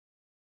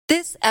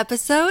This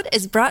episode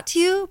is brought to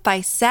you by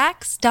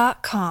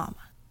Saks.com.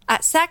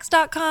 At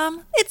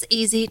Saks.com, it's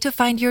easy to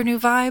find your new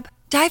vibe.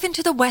 Dive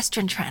into the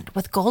Western trend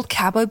with gold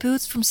cowboy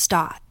boots from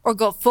Staud, or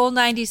go full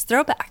 90s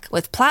throwback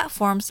with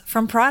platforms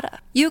from Prada.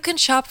 You can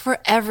shop for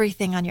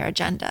everything on your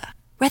agenda,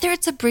 whether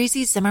it's a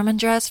breezy Zimmermann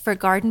dress for a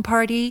garden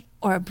party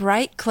or a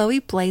bright Chloe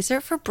blazer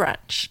for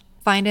brunch.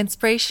 Find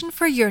inspiration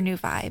for your new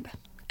vibe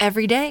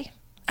every day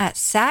at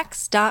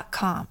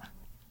Saks.com.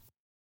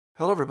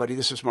 Hello, everybody.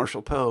 This is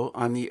Marshall Poe.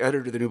 I'm the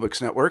editor of the New Books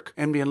Network.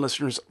 NBN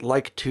listeners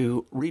like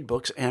to read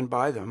books and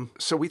buy them.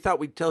 So we thought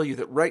we'd tell you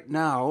that right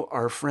now,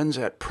 our friends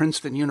at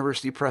Princeton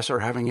University Press are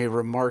having a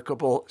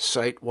remarkable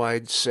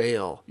site-wide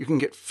sale. You can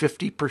get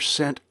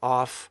 50%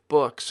 off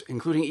books,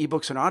 including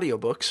ebooks and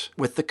audiobooks,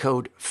 with the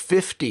code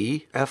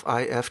 50,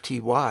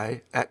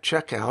 F-I-F-T-Y, at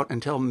checkout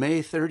until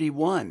May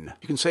 31.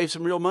 You can save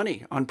some real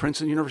money on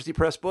Princeton University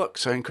Press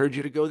books. I encourage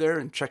you to go there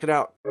and check it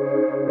out.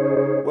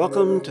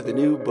 Welcome to the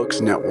New Books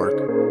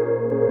Network.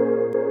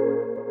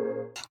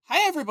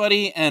 Hi,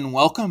 everybody, and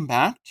welcome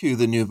back to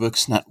the New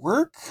Books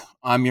Network.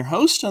 I'm your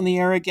host on the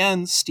air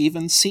again,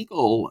 Steven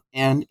Siegel,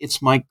 and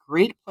it's my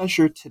great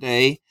pleasure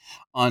today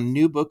on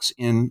New Books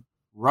in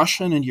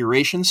Russian and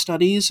Eurasian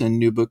Studies and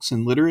New Books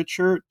in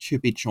Literature to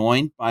be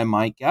joined by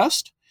my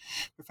guest,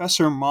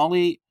 Professor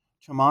Molly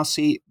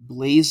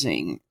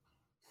Tomasi-Blaesing,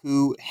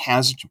 who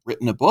has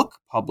written a book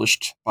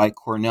published by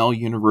Cornell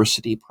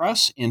University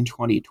Press in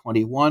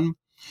 2021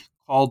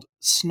 called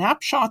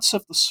Snapshots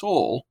of the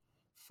Soul: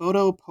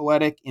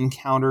 Photopoetic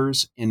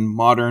Encounters in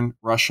Modern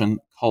Russian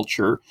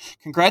Culture.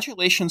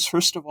 Congratulations,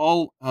 first of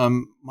all,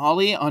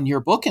 Molly, on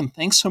your book, and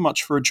thanks so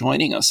much for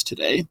joining us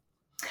today.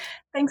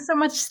 Thanks so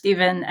much,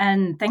 Stephen,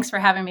 and thanks for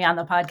having me on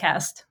the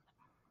podcast.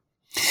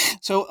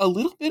 So a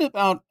little bit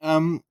about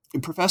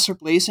Professor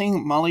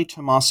Blaesing. Molly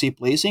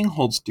Tomasi-Blaesing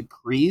holds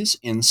degrees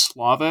in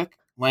Slavic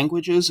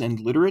languages and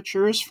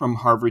literatures from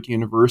Harvard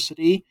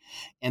University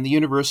and the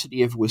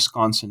University of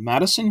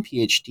Wisconsin-Madison,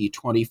 PhD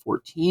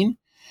 2014.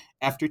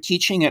 After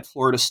teaching at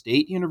Florida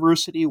State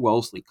University,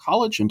 Wellesley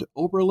College, and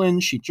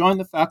Oberlin, she joined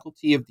the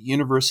faculty of the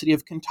University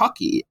of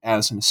Kentucky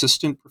as an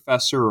assistant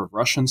professor of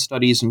Russian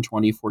studies in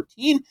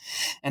 2014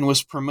 and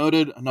was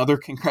promoted, another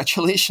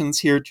congratulations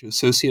here, to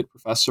associate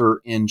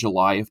professor in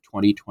July of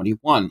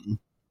 2021.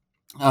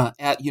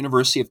 At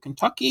University of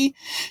Kentucky,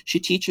 she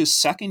teaches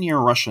second-year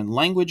Russian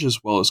language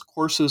as well as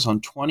courses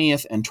on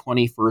 20th and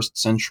 21st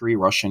century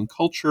Russian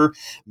culture,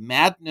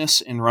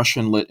 madness in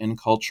Russian lit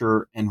and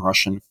culture, and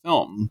Russian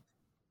film.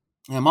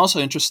 I'm also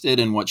interested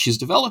in what she's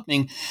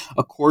developing,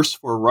 a course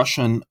for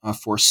Russian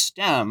for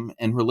STEM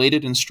and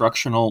related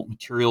instructional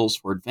materials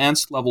for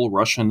advanced level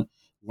Russian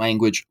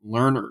language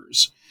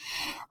learners.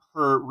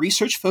 Her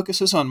research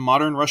focuses on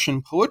modern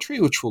Russian poetry,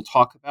 which we'll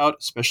talk about,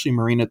 especially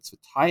Marina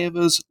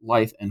Tsvetaeva's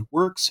life and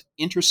works,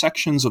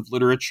 intersections of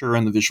literature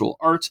and the visual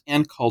arts,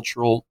 and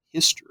cultural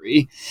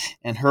history.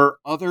 And her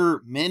other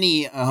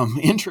many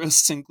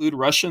interests include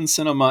Russian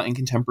cinema and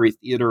contemporary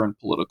theater and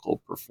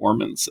political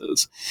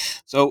performances.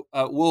 So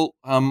we'll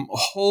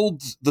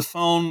hold the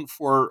phone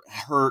for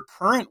her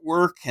current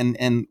work,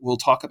 and we'll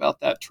talk about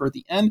that toward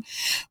the end.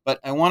 But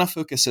I want to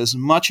focus as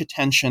much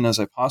attention as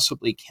I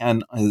possibly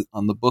can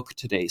on the book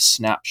today,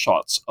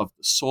 Snapshots of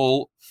the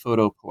Soul: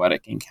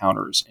 Photopoetic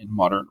Encounters in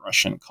Modern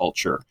Russian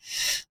Culture.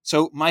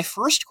 So my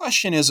first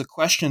question is a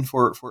question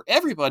for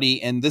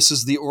everybody, and this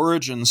is the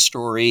origin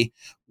story.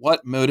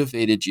 What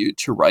motivated you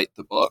to write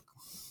the book?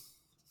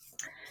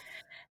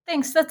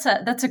 Thanks. That's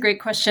a great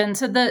question.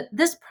 So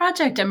this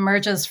project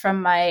emerges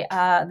from my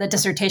the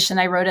dissertation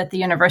I wrote at the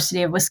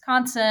University of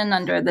Wisconsin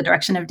under the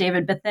direction of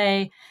David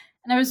Bethea.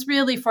 And I was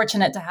really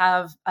fortunate to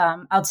have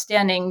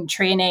outstanding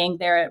training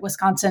there at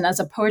Wisconsin as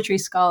a poetry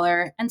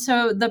scholar. And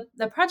so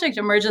the project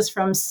emerges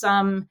from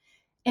some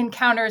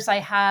encounters I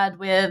had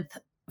with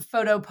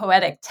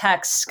photopoetic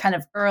texts kind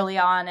of early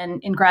on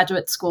in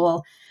graduate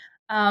school.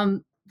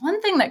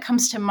 One thing that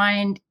comes to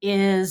mind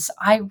is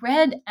I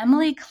read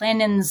Emily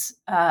Klanin's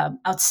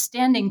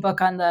outstanding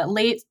book on the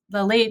late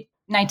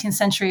 19th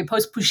century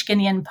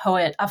post-Pushkinian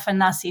poet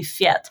Afanasy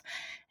Fet.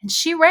 And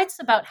she writes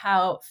about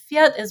how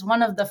Fet is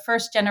one of the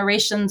first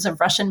generations of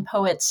Russian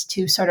poets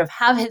to sort of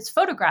have his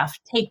photograph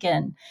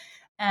taken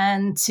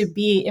and to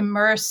be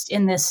immersed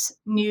in this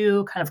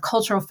new kind of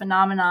cultural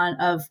phenomenon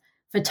of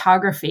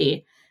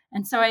photography.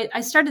 And so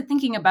I started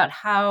thinking about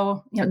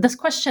how, this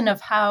question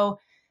of how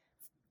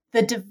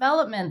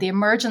the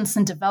emergence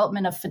and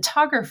development of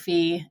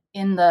photography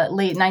in the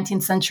late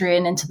 19th century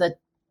and into the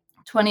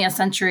 20th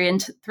century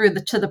and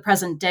to the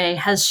present day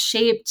has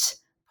shaped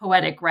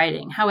poetic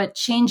writing, how it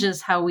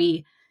changes how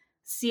we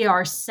see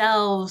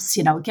ourselves,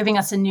 giving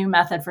us a new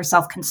method for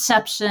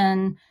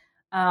self-conception.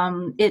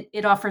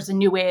 It offers a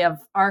new way of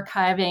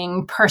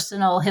archiving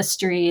personal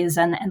histories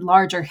and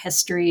larger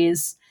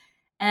histories.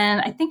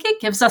 And I think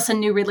it gives us a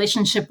new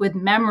relationship with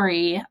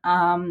memory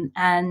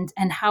and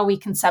how we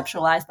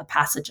conceptualize the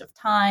passage of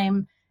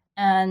time.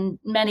 And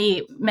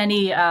many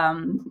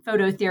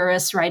photo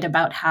theorists write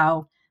about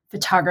how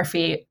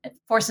photography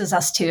forces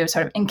us to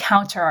sort of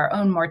encounter our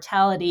own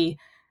mortality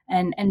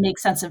and make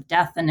sense of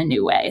death in a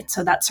new way.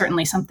 So that's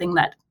certainly something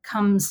that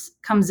comes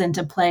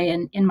into play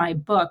in my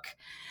book.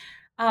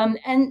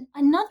 And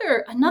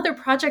another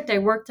project I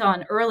worked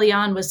on early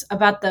on was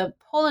about the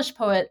Polish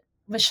poet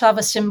Wisława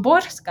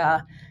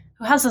Szymborska,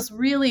 who has this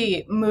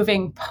really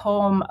moving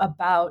poem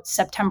about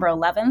September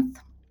 11th.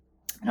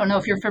 I don't know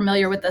if you're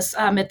familiar with this.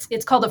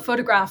 It's called A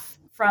Photograph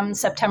from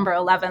September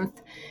 11th.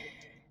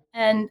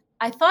 And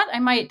I thought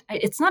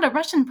it's not a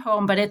Russian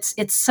poem, but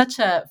it's such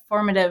a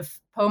formative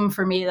poem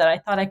for me that I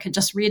thought I could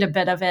just read a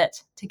bit of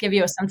it to give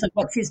you a sense of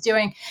what she's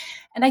doing.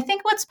 And I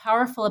think what's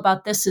powerful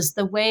about this is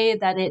the way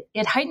that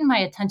it heightened my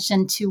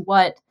attention to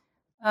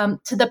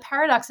to the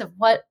paradox of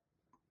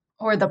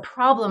or the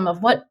problem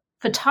of what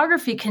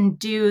photography can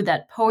do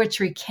that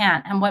poetry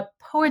can't, and what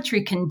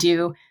poetry can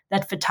do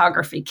that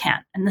photography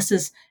can't. And this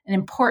is an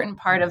important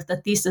part of the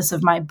thesis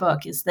of my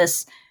book, is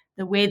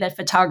the way that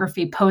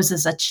photography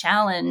poses a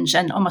challenge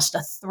and almost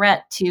a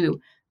threat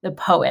to the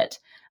poet.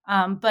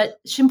 But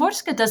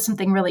Szymborska does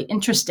something really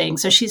interesting.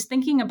 So she's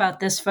thinking about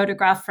this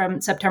photograph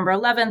from September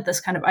 11th, this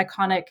kind of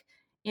iconic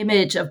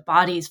image of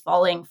bodies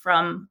falling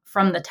from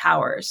the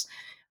towers.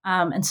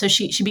 And so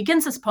she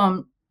begins this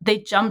poem. They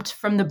jumped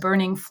from the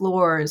burning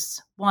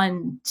floors,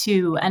 1,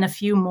 2, and a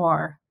few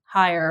more,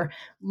 higher,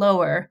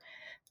 lower.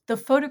 The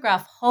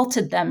photograph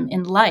halted them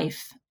in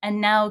life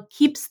and now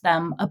keeps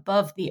them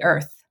above the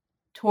earth,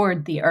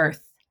 toward the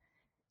earth.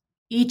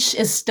 Each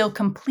is still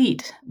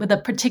complete with a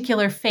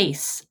particular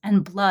face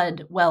and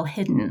blood well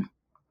hidden.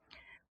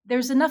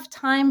 There's enough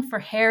time for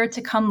hair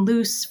to come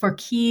loose, for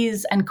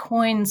keys and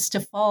coins to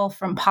fall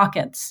from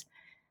pockets.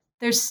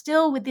 There's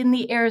still within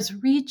the air's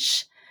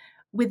reach,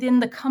 within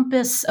the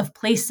compass of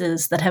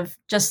places that have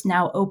just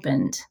now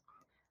opened.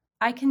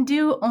 I can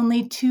do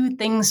only 2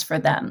 things for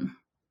them: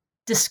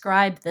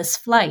 describe this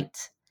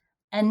flight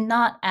and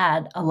not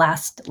add a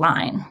last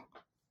line.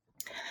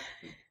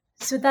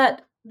 So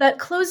that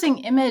closing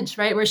image,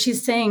 right, where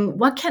she's saying,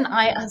 what can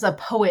I as a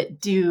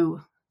poet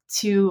do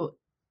to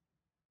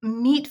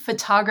meet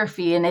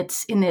photography in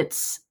its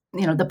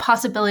the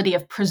possibility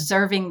of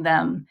preserving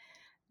them,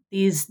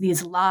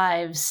 these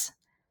lives,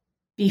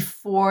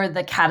 before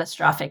the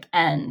catastrophic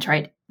end,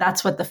 right?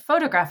 That's what the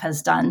photograph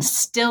has done,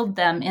 stilled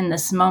them in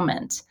this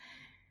moment.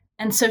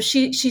 And so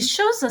she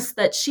shows us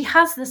that she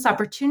has this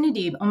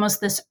opportunity,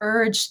 almost this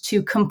urge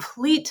to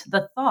complete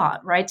the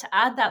thought, right? To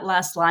add that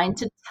last line,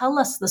 to tell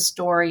us the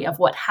story of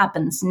what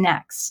happens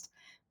next,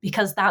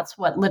 because that's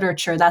what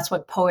literature, that's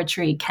what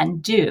poetry can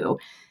do,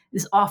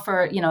 is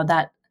offer,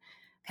 that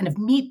kind of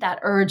meet that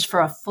urge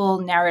for a full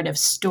narrative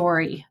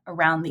story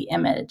around the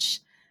image.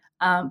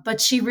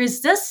 But she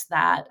resists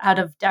that out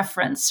of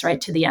deference,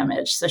 right, to the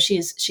image. So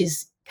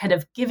she's kind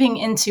of giving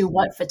into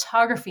what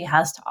photography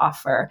has to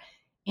offer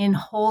in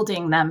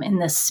holding them in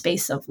this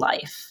space of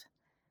life,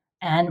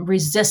 and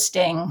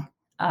resisting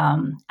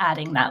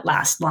adding that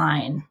last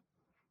line,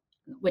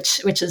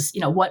 which is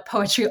what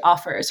poetry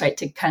offers, right,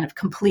 to kind of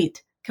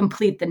complete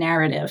the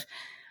narrative.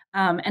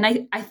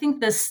 And I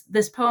think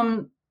this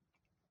poem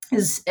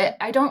is,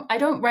 I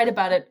don't write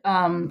about it.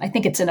 I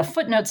think it's in a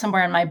footnote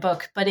somewhere in my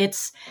book, but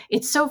it's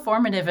so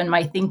formative in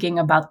my thinking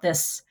about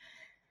this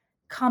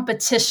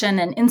competition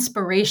and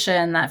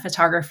inspiration that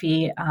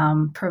photography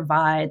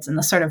provides, and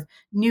the sort of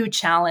new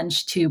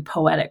challenge to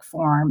poetic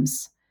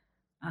forms.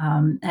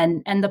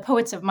 And the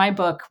poets of my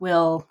book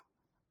will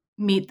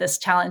meet this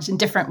challenge in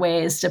different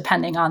ways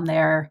depending on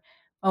their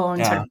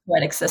own sort of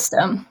poetic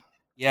system.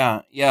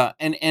 Yeah.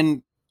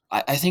 And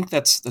I think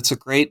that's a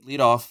great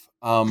leadoff.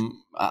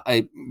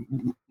 I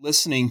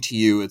listening to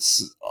you,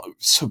 it's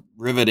so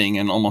riveting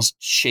and almost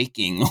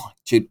shaking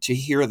to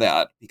hear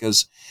that,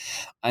 because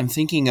I'm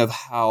thinking of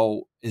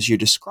how, as you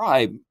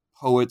describe,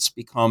 poets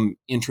become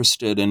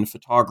interested in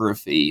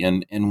photography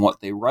and what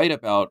they write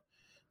about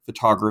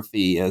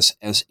photography as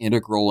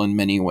integral in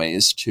many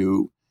ways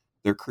to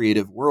their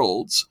creative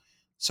worlds.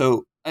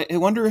 So I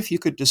wonder if you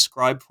could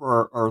describe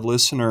for our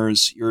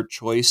listeners your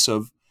choice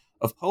of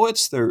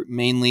poets. They're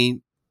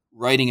mainly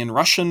writing in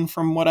Russian,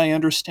 from what I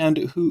understand.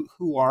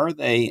 Who are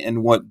they,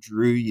 and what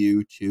drew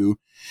you to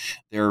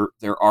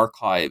their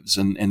archives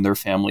and their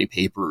family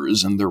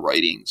papers and their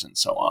writings and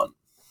so on?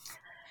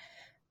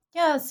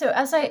 Yeah. So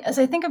as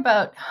I think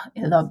about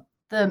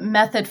the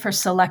method for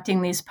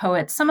selecting these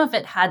poets, some of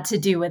it had to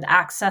do with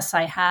access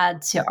I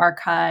had to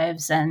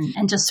archives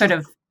and just sort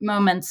of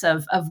moments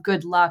of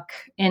good luck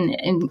in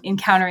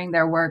encountering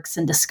their works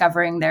and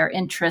discovering their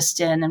interest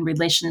in and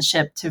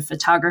relationship to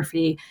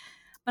photography.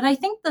 But I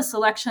think the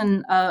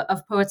selection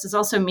of poets is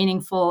also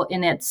meaningful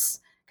in its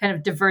kind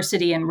of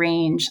diversity and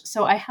range.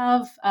 So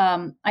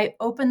I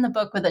open the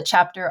book with a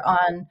chapter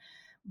on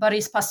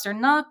Boris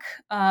Pasternak,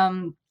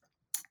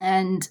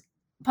 and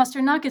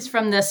Pasternak is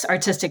from this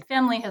artistic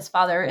family. His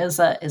father is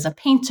a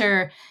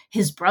painter.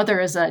 His brother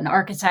is an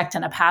architect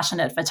and a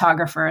passionate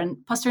photographer. And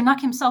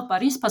Pasternak himself,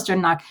 Boris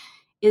Pasternak,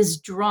 is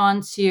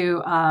drawn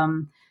to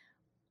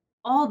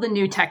all the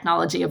new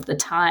technology of the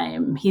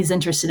time. He's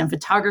interested in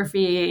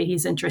photography.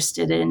 He's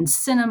interested in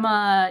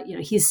cinema.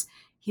 He's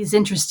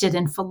interested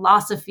in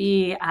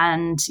philosophy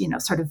and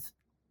sort of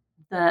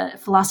the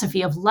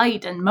philosophy of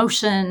light and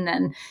motion,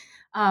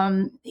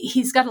 and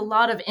he's got a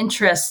lot of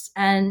interests.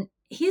 And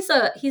he's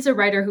a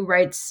writer who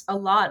writes a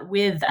lot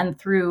with and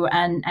through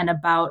and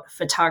about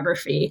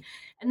photography.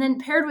 And then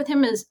paired with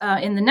him is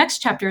in the next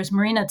chapter is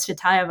Marina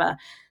Tsvetaeva.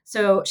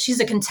 So she's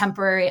a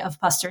contemporary of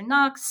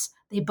Pasternak's.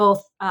 They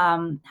both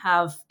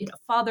have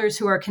fathers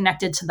who are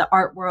connected to the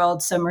art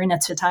world. So Marina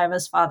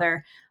Tsvetaeva's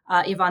father,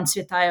 Ivan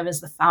Tsvetaev, is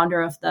the founder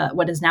of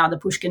what is now the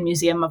Pushkin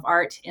Museum of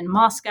Art in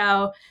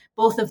Moscow.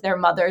 Both of their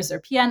mothers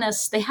are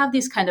pianists. They have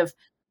these kind of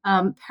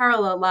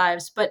parallel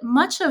lives, but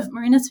much of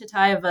Marina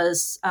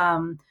Tsvetaeva's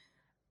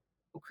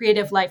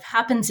creative life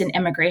happens in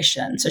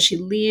emigration. So she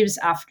leaves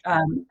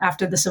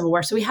after the Civil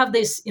War. So we have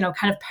these,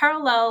 kind of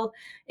parallel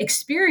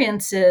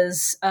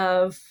experiences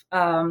of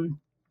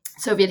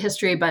Soviet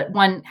history, but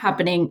one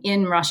happening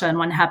in Russia and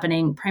one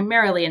happening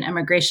primarily in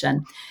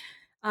emigration.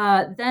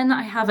 Then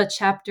I have a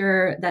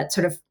chapter that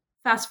sort of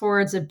fast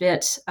forwards a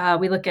bit.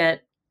 We look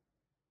at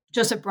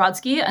Joseph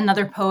Brodsky,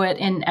 another poet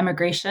in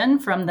emigration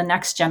from the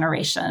next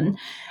generation,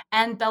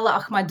 and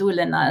Bella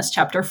Akhmadulina as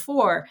chapter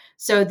 4.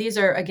 So these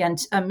are, again,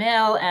 a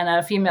male and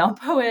a female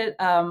poet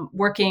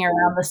working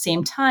around the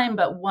same time,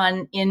 but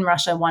one in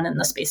Russia, one in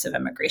the space of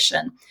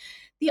emigration.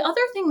 The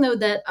other thing, though,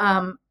 that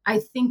I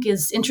think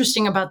is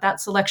interesting about that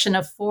selection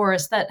of 4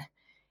 is that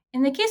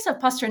in the case of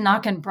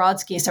Pasternak and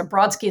Brodsky, so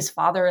Brodsky's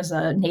father is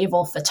a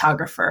naval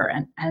photographer.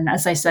 And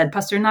as I said,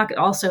 Pasternak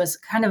also is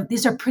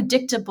these are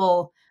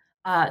predictable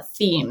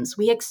themes.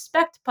 We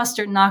expect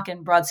Pasternak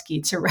and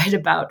Brodsky to write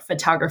about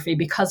photography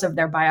because of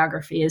their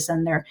biographies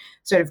and their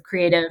sort of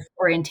creative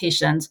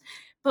orientations.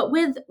 But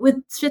with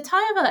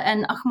Tsvetaeva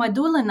and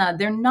Akhmadulina,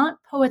 they're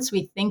not poets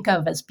we think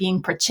of as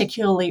being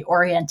particularly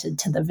oriented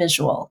to the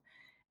visual.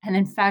 And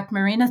in fact,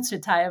 Marina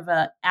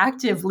Tsvetaeva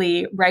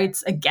actively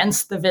writes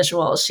against the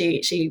visual.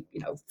 She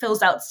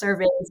fills out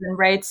surveys and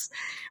writes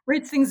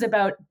things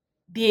about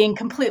being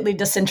completely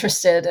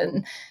disinterested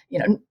and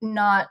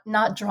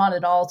not drawn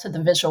at all to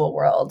the visual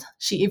world.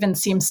 She even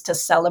seems to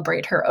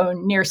celebrate her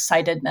own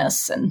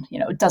nearsightedness and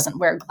doesn't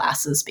wear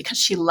glasses because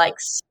she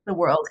likes the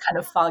world kind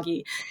of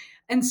foggy.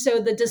 And so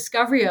the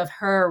discovery of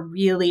her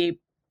really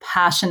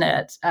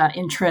passionate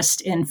interest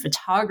in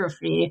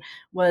photography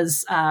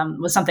was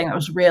something that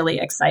was really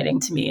exciting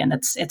to me, and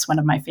it's one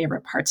of my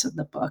favorite parts of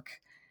the book.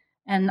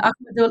 And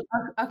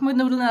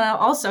Akhmadulina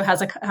also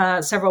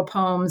has several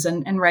poems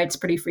and writes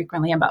pretty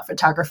frequently about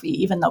photography,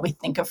 even though we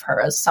think of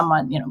her as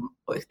someone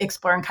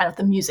exploring kind of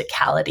the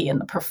musicality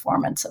and the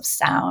performance of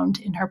sound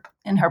in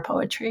her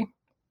poetry.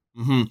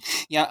 Mm-hmm.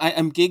 Yeah,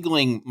 I'm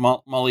giggling,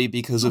 Molly,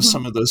 because of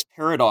some of those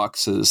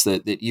paradoxes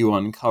that you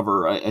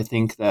uncover. I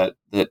think that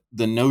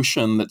the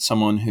notion that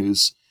someone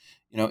who's,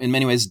 in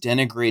many ways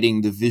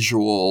denigrating the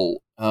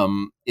visual,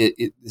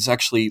 it is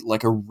actually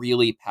like a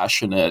really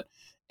passionate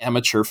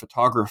amateur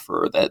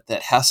photographer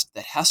that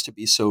has to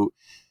be so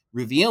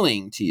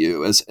revealing to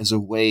you as a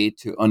way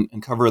to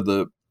uncover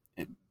the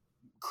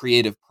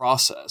creative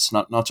process,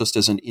 not just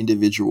as an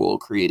individual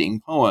creating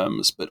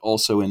poems, but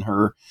also in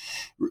her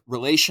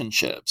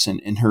relationships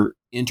and in her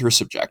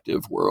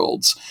intersubjective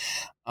worlds.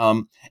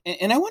 And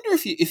I wonder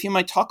if you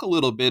might talk a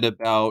little bit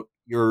about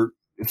your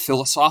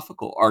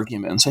philosophical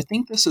arguments. I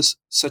think this is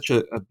such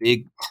a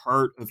big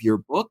part of your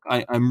book.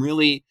 I'm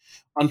really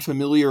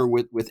unfamiliar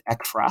with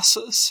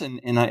ekphrasis,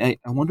 and I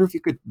wonder if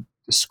you could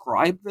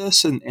describe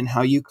this and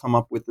how you come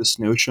up with this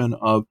notion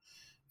of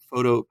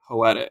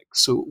photopoetic.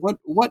 So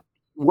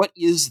what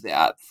is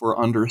that for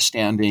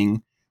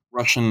understanding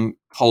Russian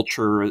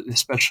culture,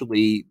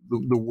 especially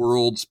the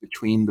worlds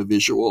between the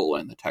visual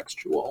and the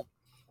textual?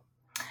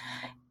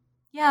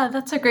 Yeah,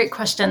 that's a great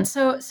question.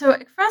 So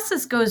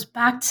ekphrasis goes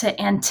back to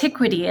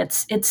antiquity.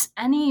 It's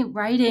any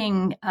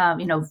writing,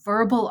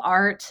 verbal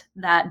art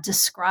that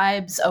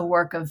describes a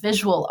work of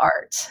visual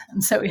art.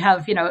 And so we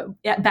have,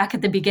 back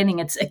at the beginning,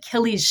 it's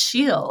Achilles'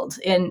 shield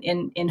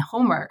in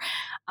Homer,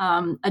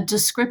 a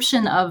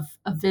description of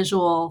a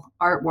visual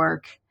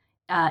artwork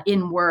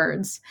in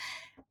words.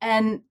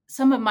 And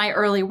some of my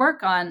early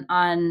work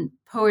on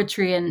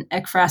poetry and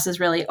ekphrasis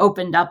really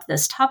opened up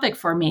this topic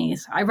for me.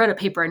 So I wrote a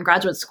paper in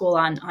graduate school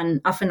on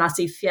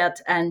Afanasy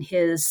Fet and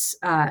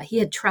he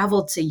had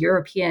traveled to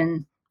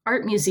European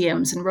art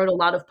museums and wrote a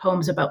lot of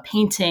poems about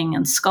painting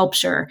and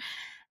sculpture.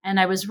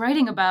 And I was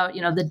writing about,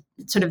 the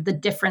sort of the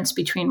difference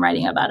between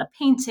writing about a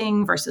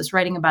painting versus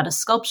writing about a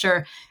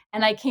sculpture.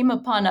 And I came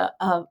upon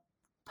a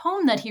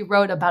poem that he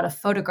wrote about a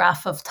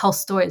photograph of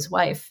Tolstoy's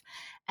wife.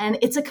 And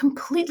it's a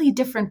completely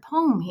different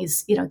poem.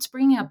 It's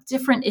bringing up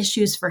different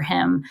issues for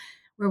him,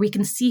 where we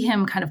can see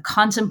him kind of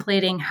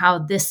contemplating how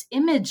this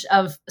image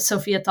of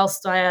Sofia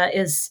Tolstoya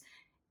is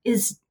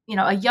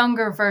a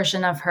younger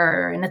version of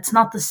her. And it's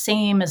not the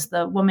same as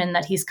the woman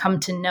that he's come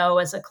to know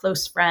as a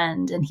close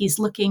friend. And he's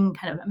looking,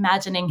 kind of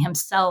imagining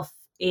himself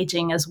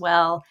aging as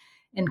well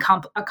and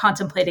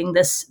contemplating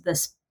this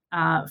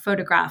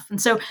photograph.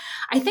 And so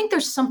I think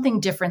there's something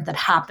different that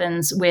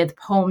happens with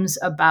poems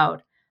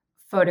about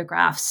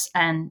photographs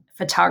and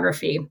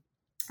photography.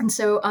 And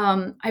so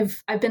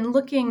I've been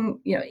looking,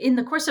 in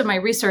the course of my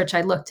research,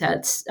 I looked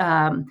at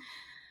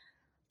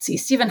see,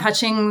 Stephen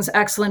Hutchings'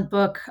 excellent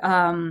book,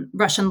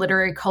 Russian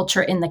Literary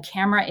Culture in the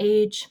Camera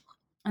Age.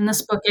 And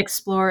this book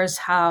explores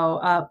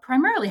how,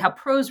 primarily, how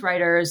prose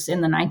writers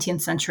in the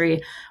 19th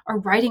century are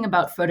writing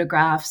about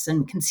photographs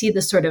and can see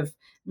this sort of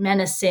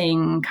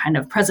menacing kind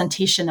of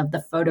presentation of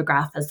the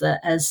photograph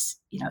as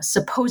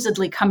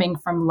supposedly coming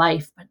from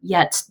life, but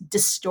yet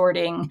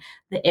distorting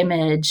the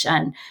image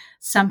and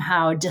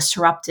somehow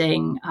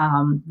disrupting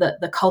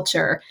the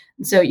culture.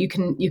 And so you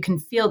can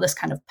feel this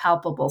kind of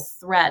palpable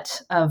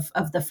threat of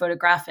the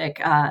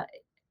photographic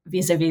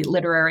vis-a-vis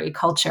literary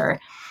culture.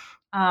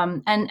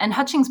 And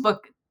Hutchings'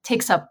 book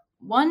takes up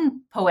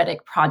one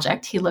poetic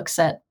project. He looks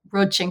at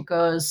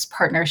Rodchenko's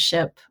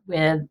partnership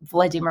with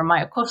Vladimir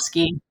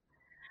Mayakovsky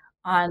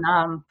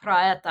on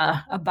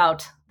Praeta,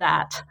 about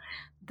that,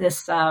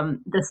 this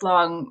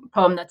long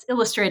poem that's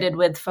illustrated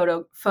with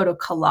photo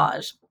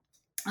collage.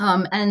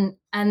 And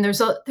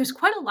there's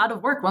quite a lot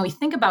of work when we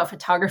think about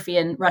photography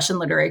in Russian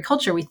literary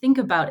culture. We think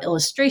about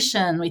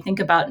illustration, we think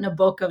about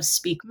Nabokov's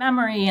Speak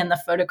Memory and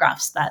the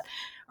photographs that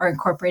are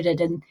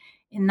incorporated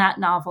in that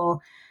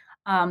novel,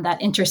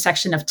 that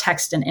intersection of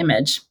text and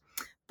image.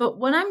 But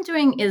what I'm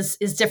doing is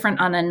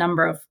different on a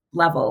number of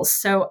levels.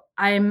 So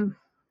I'm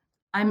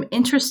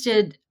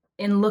interested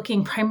in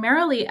looking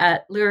primarily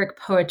at lyric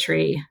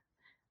poetry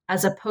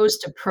as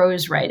opposed to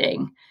prose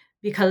writing,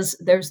 because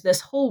there's this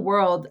whole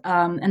world,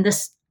 and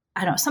this,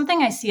 I don't know,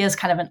 something I see as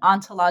kind of an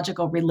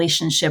ontological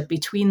relationship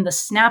between the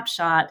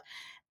snapshot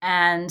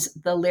and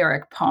the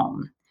lyric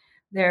poem.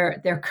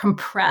 They're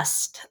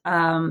compressed.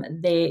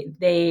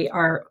 They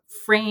are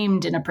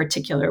framed in a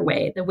particular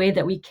way. The way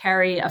that we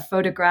carry a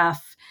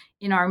photograph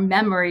in our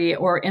memory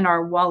or in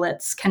our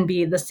wallets can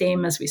be the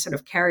same as we sort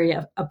of carry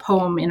a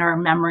poem in our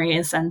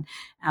memories and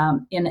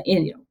on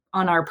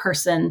our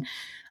person.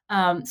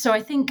 So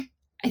I think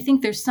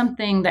there's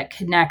something that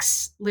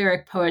connects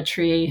lyric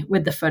poetry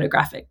with the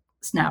photographic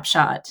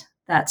snapshot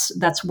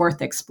that's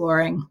worth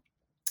exploring.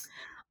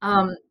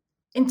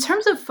 In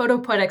terms of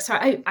photopoetics,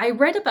 I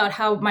read about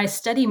how my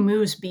study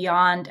moves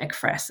beyond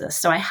ekphrasis.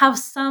 So I have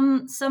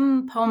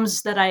some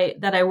poems that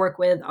I work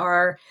with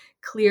are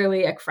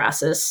clearly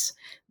ekphrasis.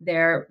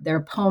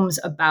 They're poems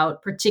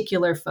about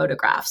particular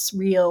photographs,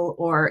 real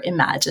or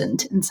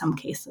imagined in some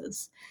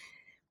cases.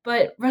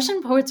 But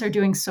Russian poets are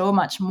doing so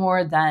much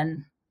more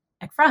than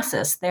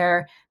ekphrasis.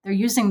 They're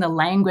using the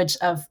language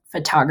of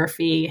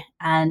photography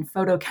and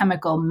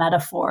photochemical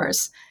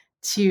metaphors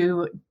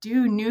to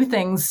do new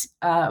things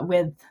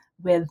with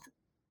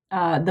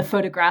the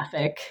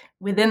photographic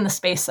within the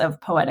space of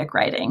poetic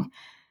writing.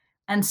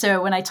 And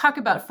so when I talk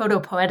about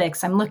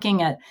photopoetics, I'm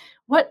looking at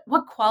what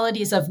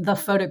qualities of the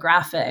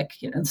photographic,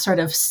 sort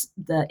of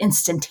the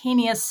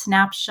instantaneous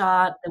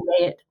snapshot, the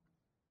way it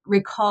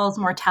recalls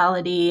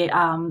mortality,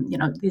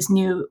 these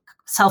new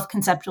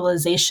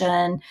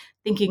self-conceptualization,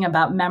 thinking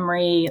about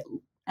memory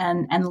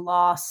and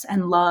loss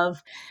and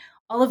love,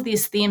 all of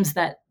these themes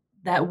that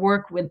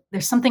work with,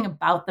 there's something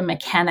about the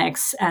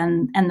mechanics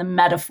and the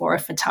metaphor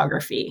of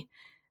photography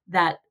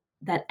that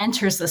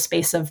enters the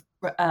space of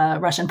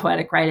Russian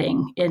poetic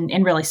writing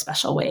in really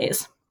special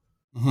ways.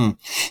 Mm-hmm.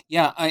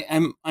 Yeah,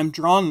 I'm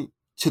drawn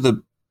to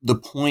the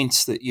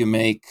points that you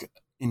make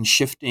in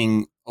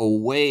shifting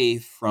away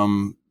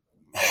from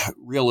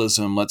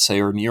realism, let's say,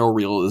 or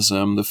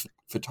neorealism,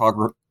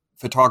 the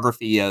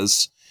photography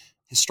as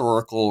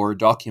historical or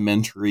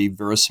documentary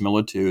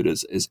verisimilitude,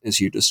 as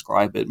you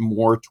describe it,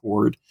 more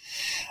toward,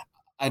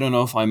 I don't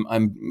know if I'm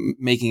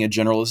making a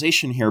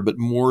generalization here, but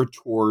more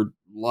toward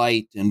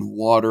light and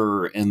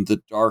water and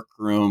the dark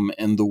room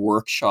and the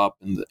workshop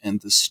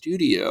and the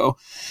studio.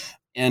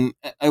 And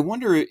I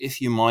wonder if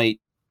you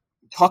might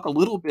talk a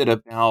little bit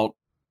about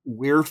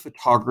where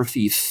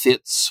photography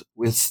fits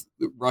with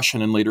the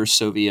Russian and later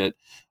Soviet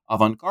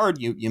avant-garde.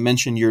 You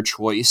mentioned your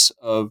choice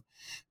of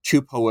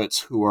two poets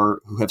who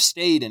have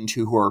stayed and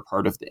two who are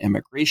part of the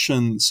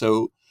emigration.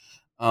 So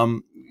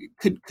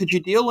could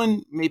you deal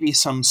in maybe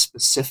some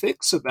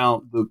specifics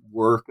about the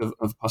work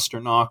of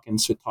Pasternak and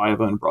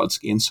Tsvetaeva and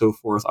Brodsky and so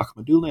forth,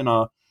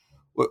 Akhmadulina?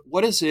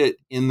 What is it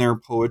in their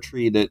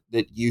poetry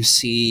that you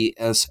see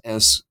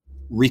as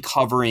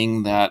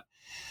recovering that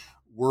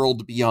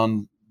world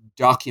beyond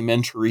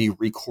documentary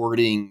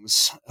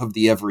recordings of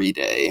the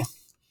everyday?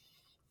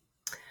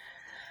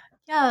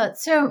 Yeah,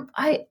 so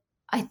I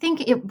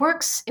think it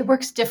works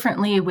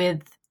differently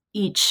with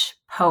each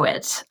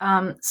poet.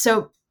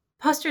 So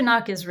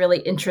Pasternak is really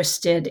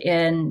interested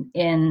in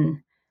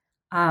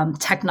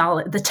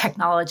the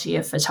technology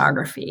of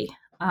photography.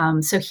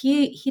 So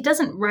he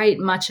doesn't write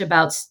much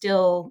about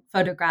still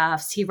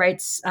photographs. He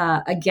writes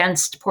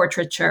against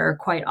portraiture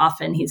quite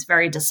often. He's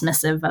very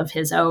dismissive of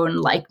his own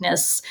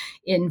likeness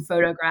in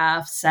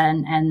photographs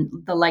and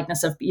the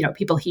likeness of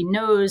people he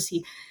knows.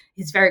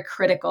 He's very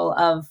critical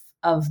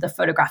of the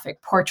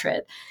photographic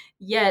portrait.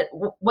 Yet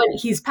what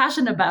he's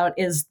passionate about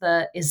is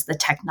the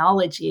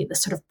technology, the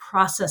sort of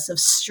process of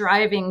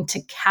striving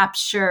to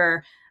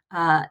capture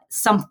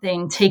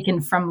something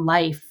taken from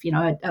life,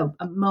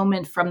 a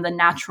moment from the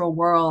natural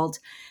world,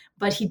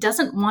 but he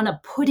doesn't want to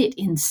put it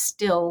in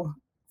still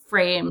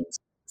frames,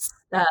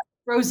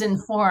 frozen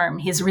form.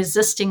 He's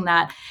resisting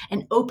that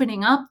and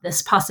opening up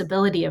this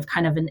possibility of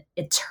kind of an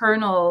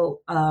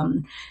eternal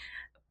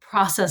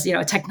process,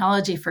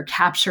 technology for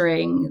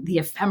capturing the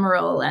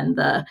ephemeral and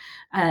the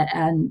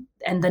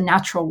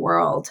natural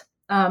world.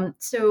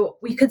 So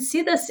we could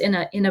see this in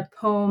a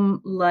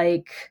poem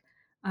like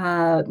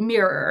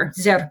Mirror,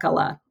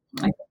 Zerkala.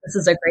 I think this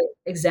is a great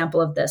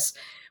example of this,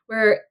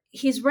 where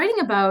he's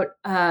writing about,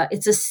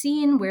 it's a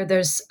scene where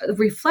there's a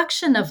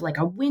reflection of like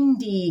a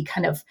windy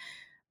kind of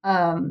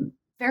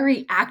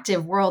very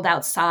active world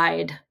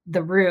outside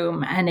the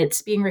room, and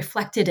it's being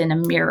reflected in a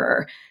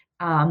mirror.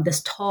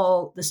 This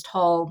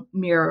tall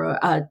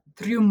mirror,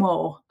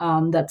 trumeau,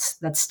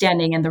 that's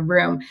standing in the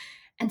room.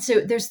 And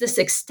so there's this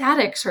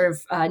ecstatic sort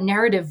of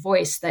narrative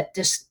voice that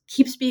just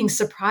keeps being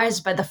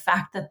surprised by the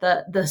fact that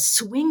the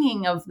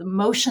swinging of the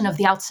motion of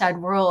the outside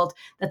world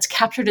that's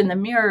captured in the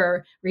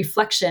mirror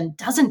reflection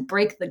doesn't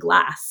break the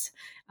glass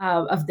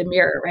of the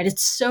mirror, right?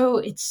 It's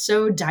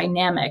so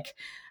dynamic.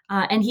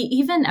 And he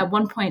even at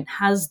one point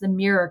has the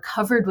mirror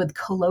covered with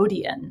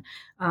collodion.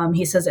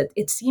 He says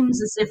it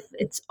seems as if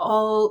it's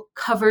all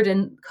covered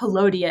in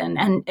collodion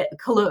and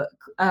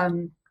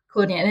collodion.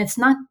 And it's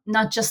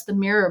not just the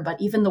mirror, but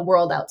even the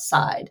world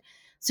outside.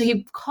 So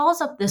he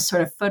calls up this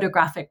sort of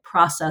photographic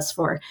process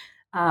for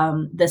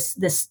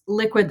this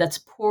liquid that's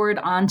poured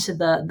onto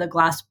the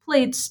glass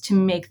plates to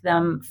make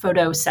them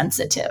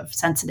sensitive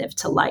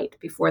to light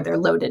before they're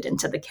loaded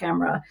into the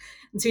camera.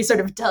 And so he sort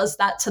of does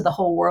that to the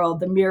whole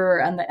world, the mirror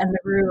and the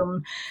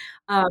room,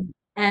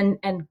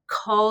 and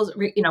calls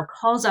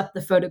up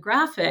the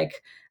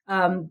photographic,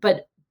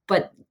 but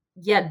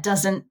yet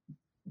doesn't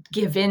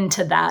give in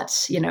to that,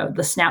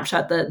 the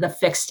snapshot, the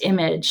fixed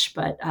image,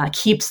 but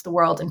keeps the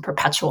world in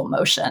perpetual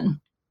motion.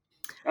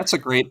 That's a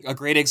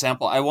great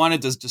example. I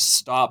wanted to just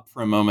stop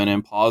for a moment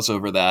and pause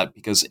over that,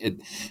 because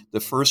the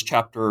first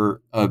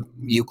chapter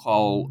you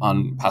call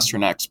on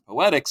Pasternak's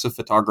Poetics of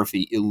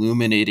Photography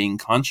illuminating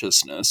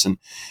consciousness, and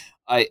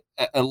I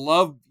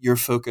love your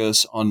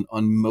focus on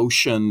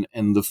motion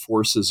and the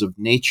forces of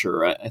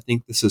nature. I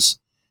think this is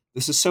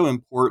so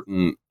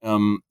important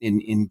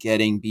in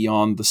getting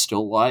beyond the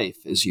still life,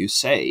 as you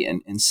say,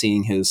 and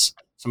seeing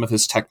some of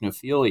his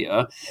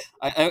technophilia.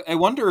 I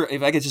wonder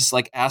if I could just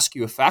ask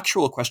you a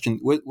factual question.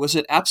 Was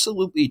it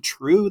absolutely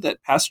true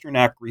that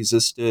Pasternak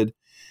resisted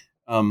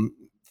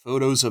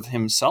photos of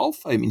himself?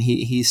 I mean,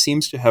 he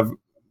seems to have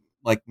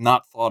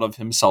not thought of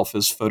himself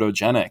as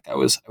photogenic. I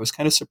was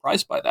kind of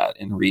surprised by that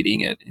in reading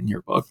it in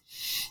your book.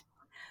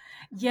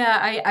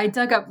 Yeah, I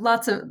dug up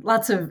lots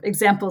of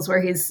examples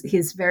where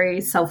he's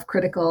very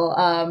self-critical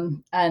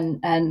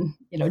and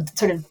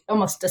sort of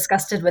almost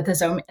disgusted with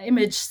his own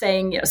image,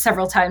 saying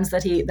several times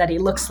that he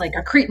looks like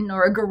a cretin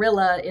or a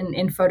gorilla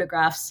in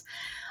photographs.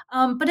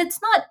 But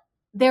it's not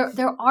there.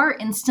 There are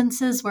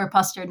instances where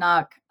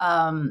Pasternak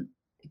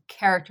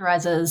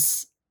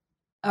characterizes,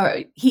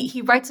 or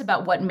he writes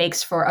about what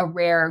makes for a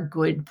rare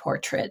good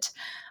portrait.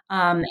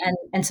 And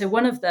so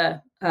one of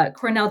the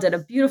Cornell did a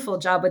beautiful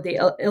job with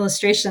the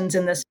illustrations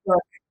in this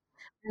book.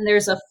 And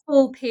there's a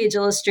full page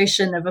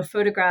illustration of a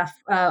photograph,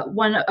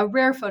 a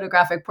rare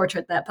photographic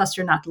portrait that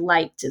Pasternak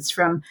liked. It's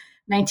from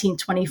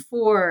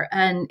 1924,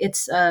 and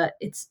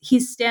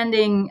he's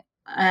standing,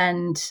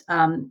 and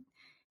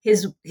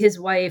his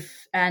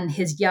wife and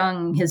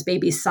his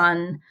baby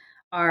son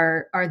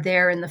are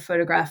there in the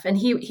photograph. And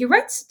he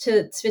writes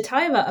to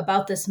Tsvetaeva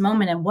about this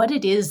moment and what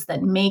it is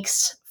that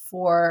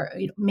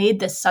made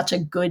this such a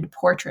good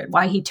portrait,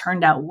 why he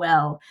turned out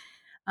well.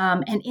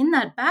 And in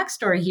that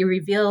backstory, he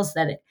reveals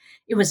that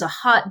it was a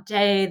hot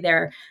day.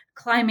 They're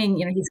climbing,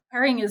 he's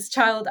carrying his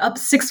child up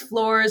 6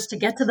 floors to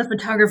get to the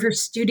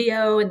photographer's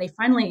studio. And they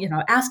finally,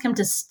 ask him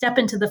to step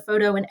into the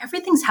photo, and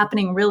everything's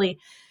happening really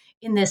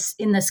in this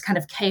kind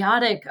of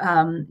chaotic,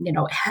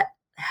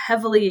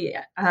 heavily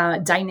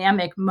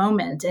dynamic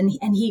moment. And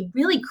he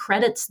really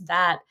credits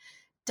that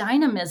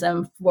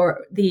dynamism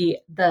for the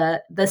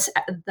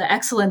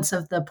excellence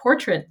of the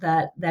portrait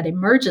that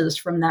emerges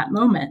from that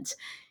moment.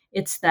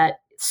 It's that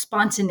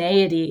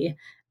spontaneity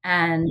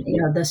and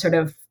the sort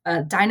of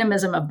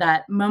dynamism of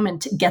that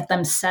moment to get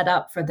them set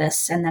up for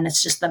this, and then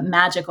it's just the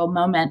magical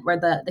moment where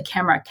the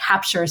camera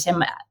captures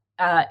him,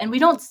 and we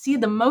don't see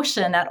the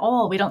motion at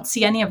all. We don't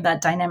see any of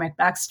that dynamic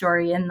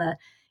backstory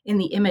in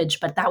the image,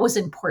 but that was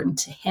important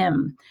to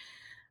him.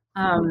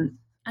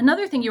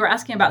 Another thing you were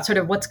asking about, sort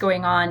of what's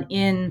going on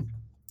in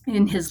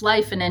his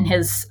life and in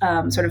his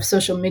sort of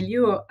social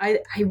milieu, I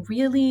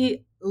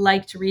really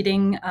liked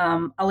reading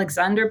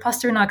Alexander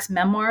Pasternak's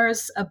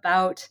memoirs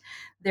about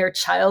their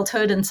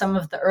childhood and some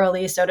of the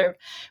early sort of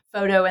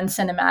photo and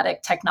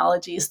cinematic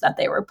technologies that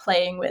they were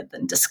playing with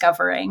and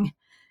discovering.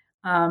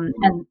 And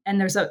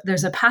there's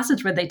a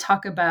passage where they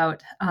talk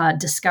about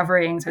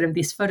discovering sort of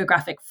these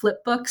photographic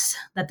flip books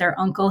that their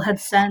uncle had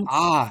sent.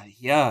 Ah,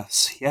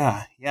 yes,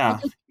 yeah. I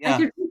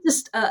could read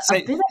just a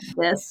bit of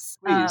this.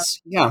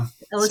 Please,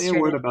 say a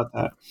word about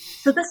that.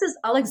 So this is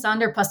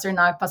Alexander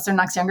Pasternak,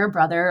 Pasternak's younger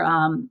brother,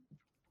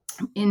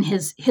 in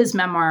his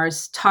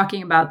memoirs,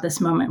 talking about this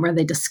moment where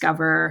they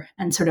discover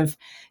and sort of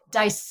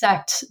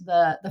dissect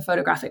the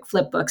photographic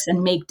flip books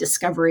and make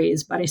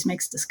discoveries. Buddies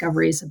makes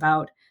discoveries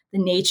about the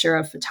nature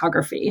of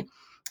photography.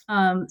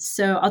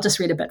 So I'll just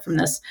read a bit from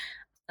this.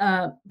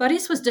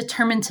 Buddies was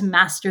determined to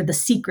master the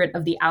secret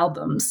of the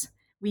albums.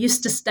 We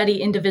used to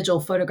study individual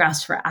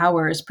photographs for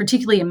hours,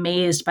 particularly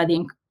amazed by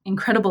the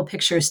incredible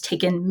pictures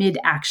taken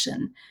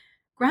mid-action.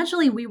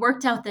 Gradually, we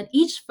worked out that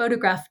each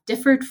photograph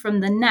differed from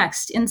the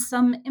next in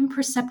some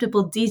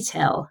imperceptible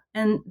detail,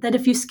 and that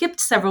if you skipped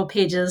several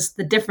pages,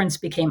 the difference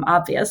became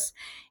obvious.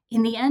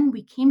 In the end,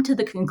 we came to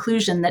the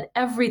conclusion that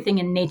everything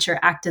in nature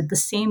acted the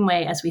same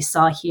way as we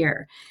saw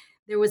here.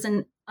 There was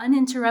an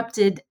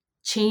uninterrupted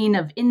chain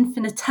of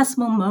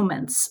infinitesimal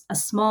moments, a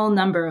small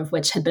number of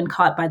which had been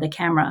caught by the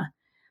camera.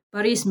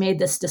 Buddies made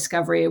this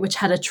discovery, which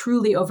had a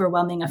truly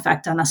overwhelming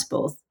effect on us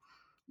both.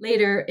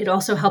 Later, it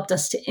also helped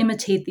us to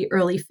imitate the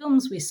early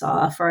films we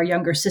saw for our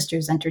younger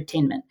sister's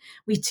entertainment.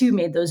 We too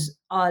made those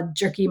odd,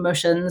 jerky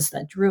motions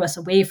that drew us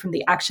away from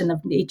the action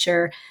of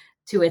nature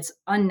to its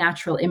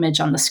unnatural image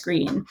on the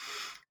screen.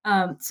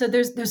 So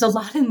there's a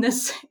lot in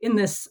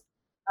this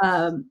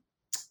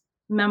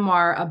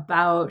memoir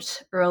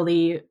about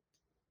early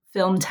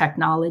film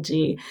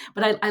technology,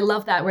 but I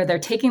love that where they're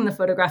taking the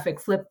photographic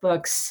flip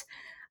books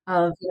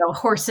of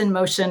horse in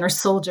motion or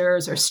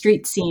soldiers or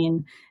street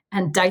scene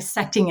and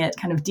dissecting it,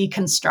 kind of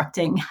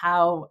deconstructing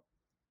how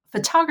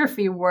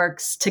photography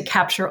works to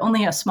capture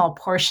only a small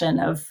portion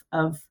of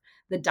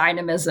the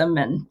dynamism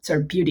and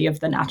sort of beauty of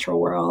the natural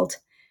world.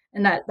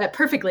 And that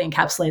perfectly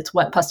encapsulates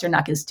what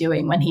Pasternak is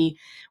doing when he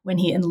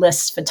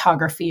enlists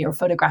photography or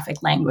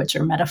photographic language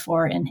or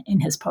metaphor in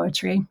his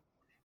poetry.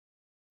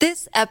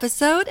 This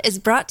episode is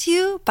brought to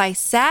you by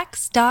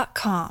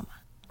Saks.com.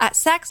 At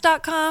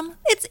Saks.com,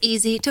 it's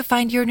easy to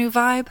find your new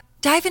vibe.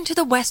 Dive into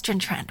the Western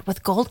trend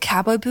with gold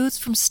cowboy boots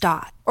from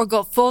Stott, or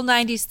go full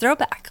 90s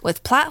throwback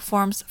with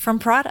platforms from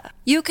Prada.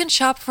 You can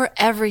shop for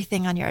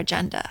everything on your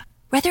agenda,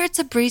 whether it's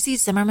a breezy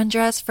Zimmermann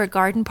dress for a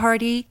garden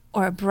party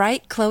or a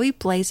bright Chloe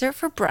blazer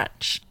for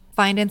brunch.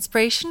 Find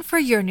inspiration for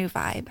your new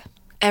vibe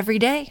every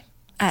day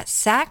at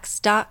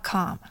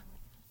Saks.com.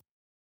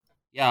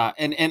 Yeah,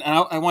 and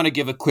I want to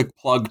give a quick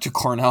plug to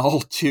Cornell,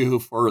 too,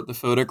 for the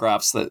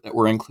photographs that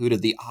were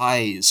included. The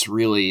eyes,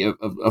 really, of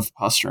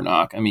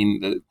Pasternak. I mean,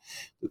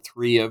 the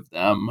three of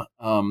them,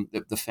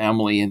 the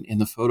family in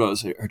the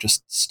photos are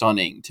just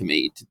stunning to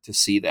me to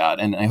see that.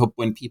 And I hope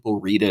when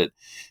people read it,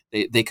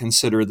 they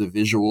consider the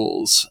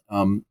visuals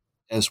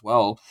as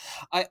well.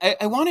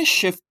 I want to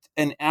shift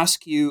and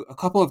ask you a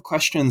couple of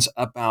questions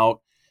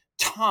about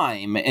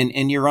time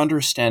and your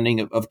understanding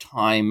of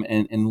time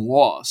and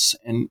loss.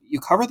 And you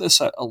cover this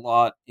a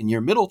lot in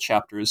your middle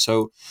chapters.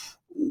 So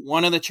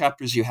one of the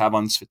chapters you have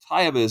on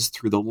Tsvetaeva is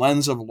through the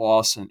lens of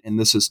loss. And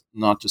this is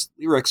not just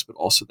lyrics, but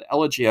also the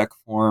elegiac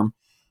form.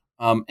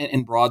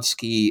 And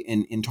Brodsky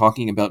in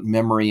talking about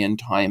memory and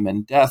time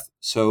and death.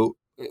 So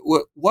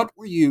what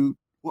were you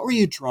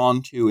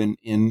drawn to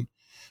in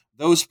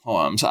those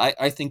poems?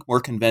 I think more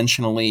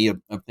conventionally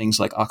of things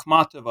like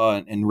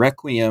Akhmatova and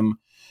Requiem.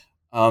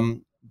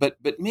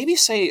 But maybe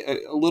say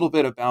a little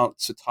bit about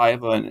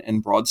Tsvetaeva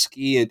and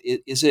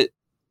Brodsky.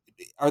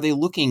 Are they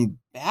looking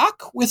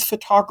back with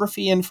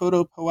photography and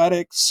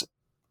photopoetics,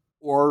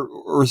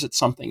 or is it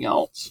something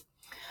else?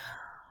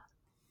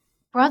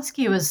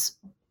 Brodsky was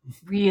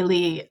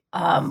really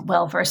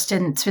well versed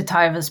in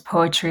Tsvetaeva's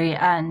poetry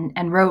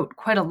and wrote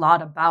quite a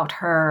lot about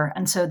her.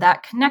 And so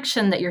that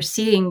connection that you're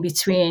seeing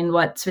between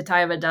what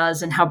Tsvetaeva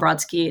does and how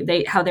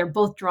Brodsky, how they're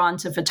both drawn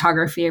to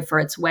photography for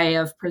its way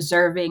of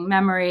preserving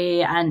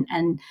memory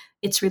and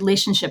its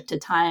relationship to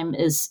time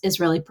is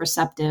really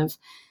perceptive.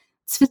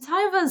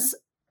 Tsvetaeva's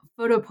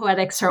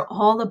photopoetics are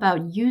all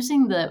about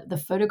using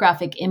the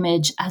photographic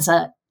image as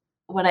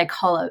what I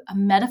call a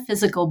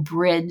metaphysical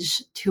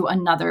bridge to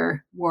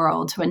another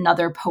world, to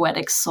another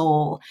poetic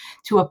soul,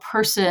 to a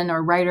person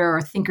or writer or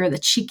thinker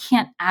that she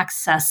can't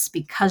access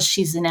because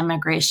she's in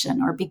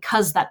immigration, or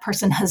because that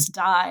person has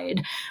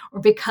died, or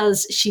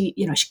because she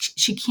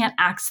can't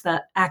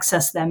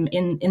access them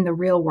in the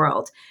real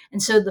world.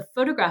 And so the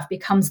photograph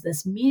becomes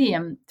this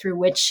medium through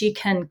which she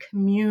can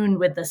commune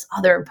with this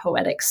other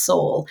poetic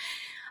soul.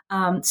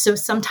 So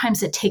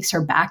sometimes it takes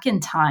her back in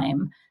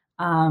time.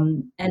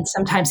 And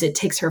sometimes it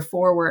takes her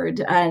forward.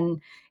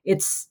 And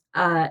it's,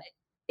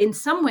 in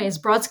some ways,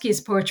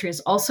 Brodsky's poetry is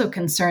also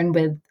concerned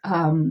with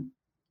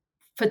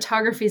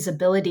photography's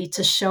ability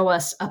to show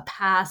us a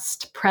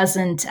past,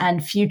 present,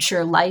 and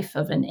future life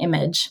of an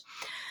image.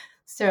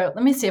 So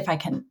let me see if I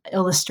can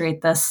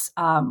illustrate this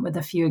with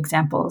a few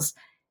examples.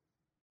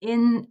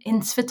 In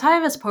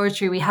Tsvetaeva's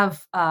poetry, we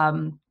have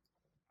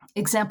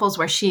examples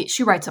where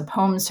she writes a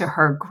poem to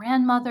her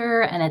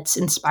grandmother, and it's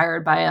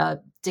inspired by a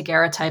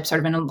daguerreotype, sort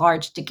of an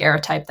enlarged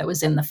daguerreotype that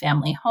was in the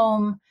family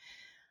home.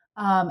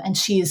 And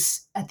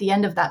she's, at the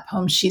end of that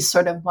poem, she's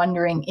sort of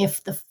wondering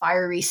if the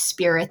fiery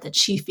spirit that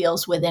she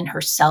feels within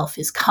herself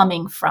is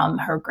coming from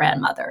her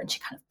grandmother. And she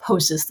kind of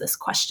poses this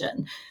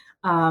question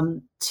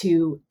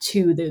to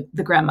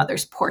the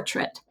grandmother's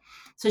portrait.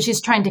 So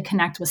she's trying to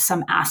connect with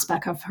some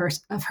aspect of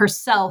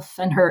herself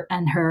and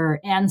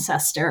her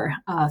ancestor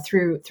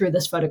through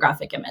this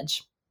photographic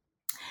image.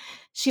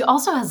 She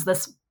also has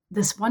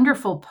this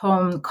wonderful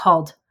poem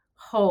called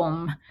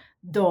Home,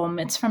 Dom.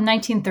 It's from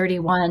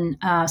 1931.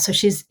 So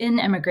she's in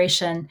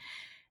emigration,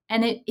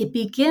 and it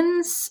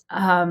begins.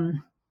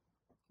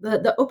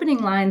 The opening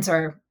lines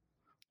are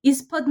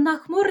 «Из-под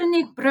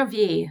нахмуренных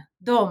бровей,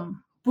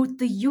 дом,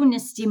 будто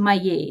юности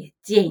моей,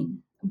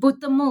 день,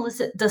 будто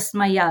молодость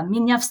моя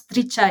меня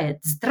встречает,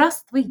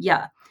 здравствуй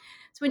я».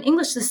 So in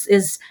English, this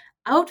is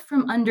out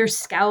from under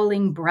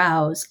scowling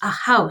brows, a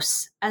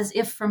house as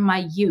if from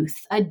my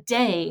youth, a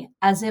day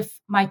as if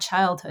my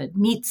childhood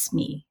meets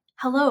me.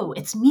 Hello,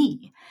 it's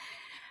me.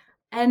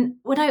 And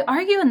what I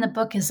argue in the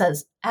book is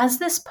as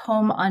this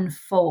poem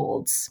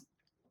unfolds,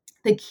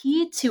 the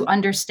key to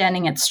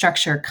understanding its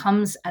structure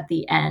comes at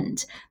the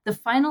end. The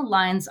final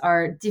lines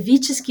are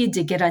 «Девический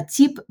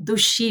дагеротип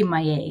души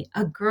моей»,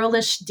 a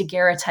girlish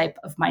daguerreotype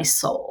of my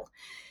soul.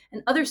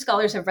 And other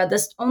scholars have read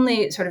this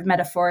only sort of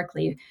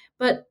metaphorically.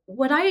 But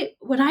what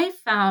I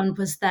found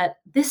was that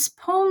this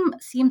poem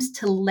seems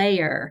to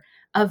layer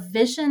a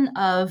vision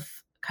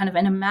of kind of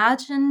an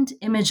imagined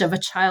image of a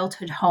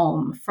childhood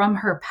home from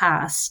her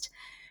past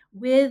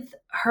with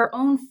her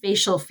own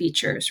facial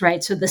features,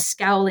 right? So the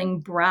scowling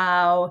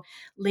brow,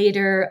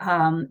 later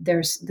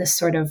there's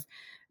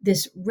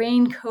this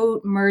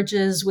raincoat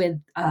merges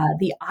with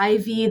the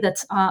ivy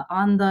that's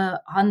on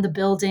the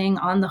building,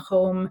 on the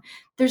home.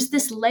 There's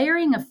this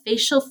layering of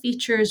facial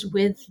features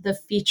with the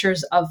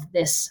features of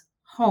this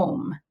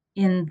home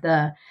in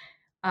the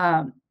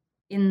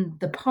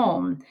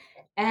poem.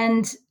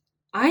 And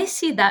I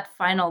see that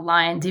final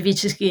line,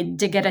 «Девический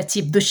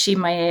дагеротип души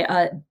моей»,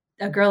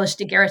 a girlish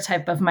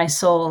daguerreotype of my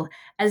soul,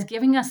 as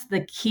giving us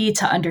the key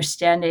to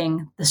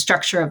understanding the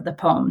structure of the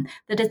poem,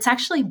 that it's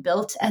actually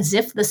built as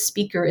if the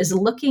speaker is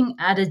looking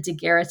at a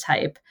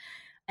daguerreotype.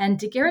 And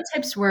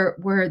daguerreotypes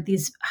were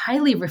these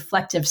highly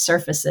reflective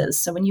surfaces.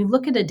 So when you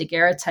look at a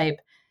daguerreotype,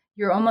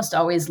 you're almost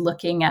always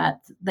looking at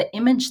the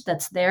image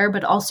that's there,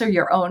 but also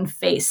your own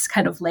face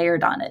kind of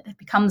layered on it. It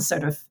becomes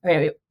sort of,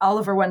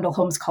 Oliver Wendell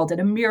Holmes called it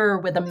a mirror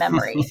with a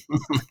memory.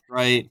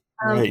 Right.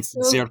 Right. So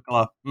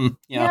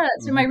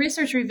my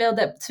research revealed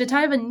that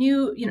Tsvetaeva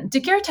knew,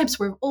 daguerreotypes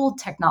were old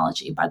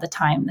technology by the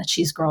time that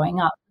she's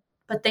growing up,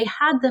 but they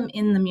had them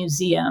in the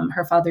museum,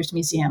 her father's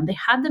museum. They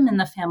had them in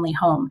the family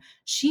home.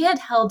 She had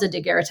held a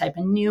daguerreotype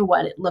and knew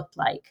what it looked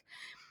like.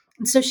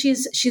 And so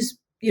she's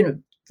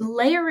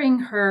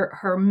layering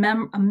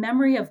a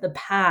memory of the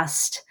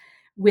past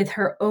with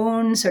her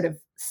own sort of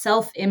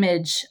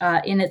self-image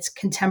in its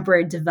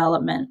contemporary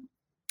development.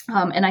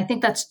 And I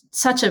think that's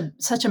such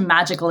a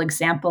magical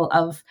example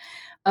of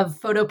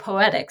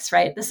photopoetics,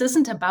 right? This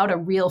isn't about a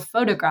real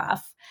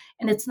photograph,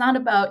 and it's not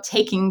about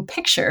taking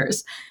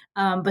pictures,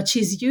 but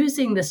she's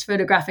using this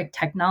photographic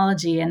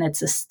technology and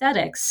its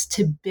aesthetics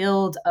to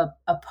build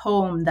a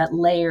poem that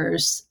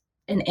layers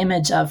an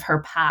image of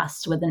her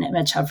past with an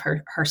image of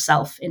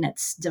herself in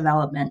its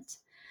development.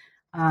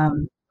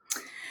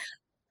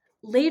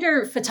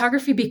 Later,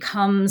 photography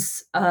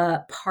becomes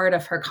a part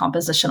of her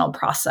compositional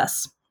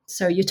process.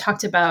 So you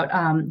talked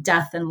about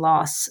death and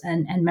loss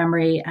and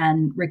memory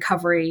and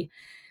recovery.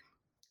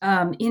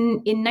 In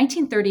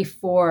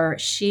 1934,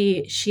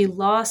 she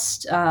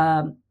lost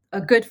a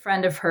good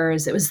friend of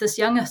hers. It was this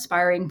young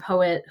aspiring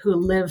poet who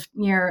lived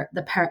near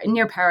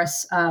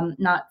Paris,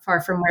 not far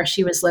from where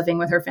she was living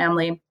with her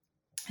family.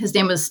 His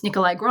name was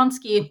Nikolai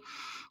Gronsky.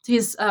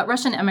 He's a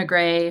Russian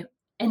emigre,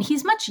 and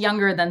he's much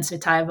younger than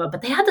Tsvetaeva,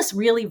 but they had this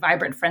really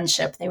vibrant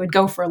friendship. They would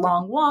go for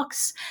long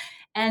walks,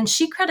 and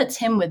she credits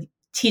him with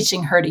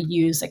teaching her to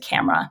use a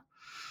camera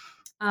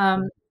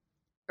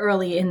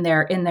early in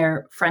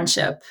their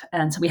friendship.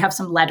 And so we have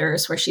some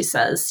letters where she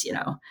says,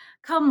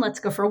 come, let's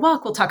go for a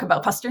walk. We'll talk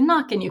about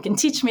Pasternak and you can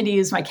teach me to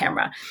use my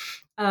camera.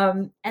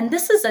 And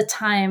this is a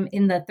time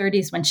in the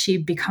 30s when she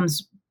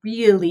becomes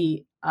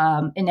really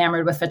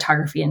enamored with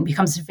photography and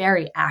becomes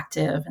very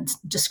active and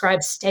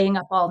describes staying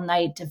up all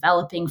night,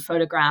 developing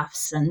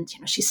photographs. And,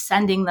 she's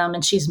sending them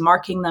and she's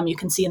marking them. You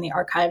can see in the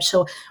archive,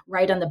 she'll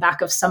write on the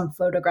back of some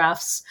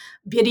photographs,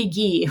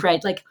 Beregi,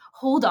 right? Like,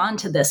 hold on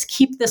to this,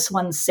 keep this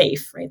one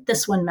safe, right?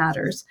 This one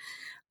matters.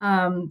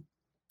 And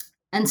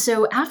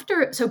so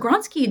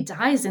Gronsky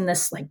dies in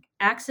this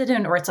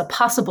accident, or it's a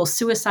possible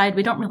suicide.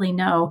 We don't really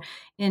know,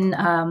 in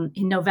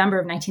November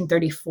of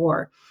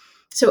 1934.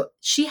 So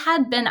she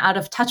had been out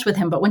of touch with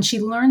him, but when she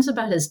learns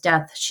about his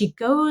death, she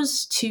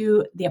goes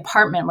to the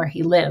apartment where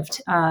he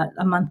lived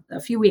a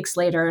few weeks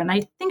later. And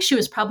I think she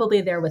was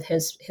probably there with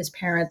his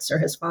parents or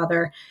his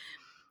father.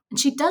 And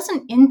she does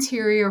an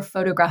interior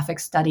photographic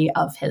study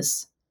of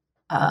his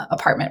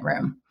apartment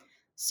room.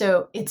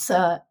 So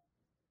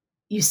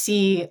you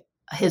see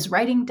his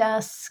writing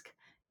desk,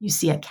 you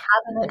see a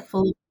cabinet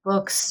full of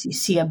books, you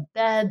see a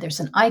bed, there's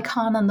an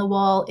icon on the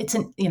wall. It's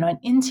an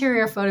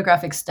interior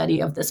photographic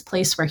study of this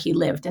place where he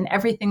lived and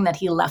everything that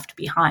he left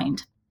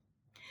behind.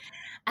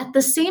 At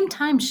the same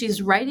time,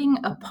 she's writing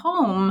a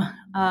poem,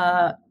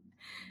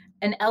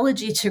 an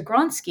elegy to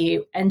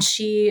Gronsky, and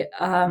she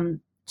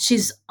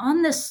she's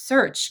on this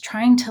search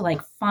trying to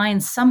like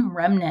find some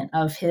remnant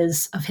of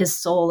his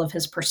soul, of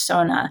his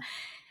persona.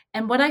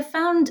 And what I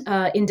found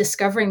in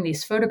discovering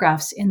these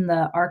photographs in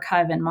the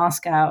archive in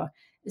Moscow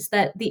is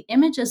that the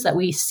images that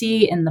we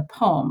see in the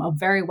poem, a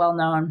very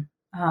well-known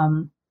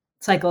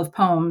cycle of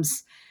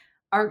poems,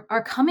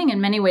 are coming in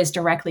many ways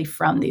directly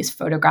from these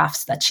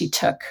photographs that she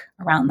took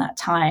around that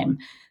time.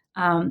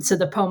 So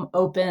the poem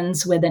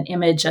opens with an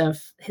image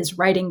of his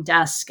writing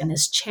desk and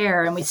his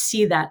chair, and we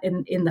see that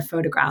in the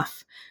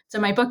photograph. So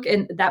my book,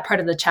 in that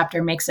part of the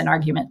chapter, makes an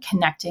argument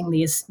connecting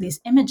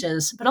these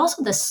images, but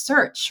also the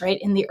search, right,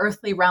 in the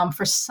earthly realm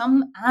for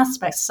some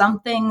aspect,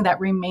 something that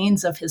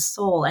remains of his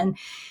soul. And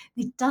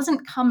it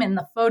doesn't come in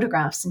the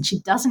photographs, and she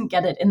doesn't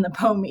get it in the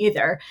poem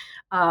either.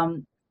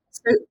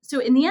 So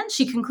in the end,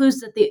 she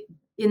concludes that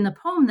in the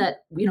poem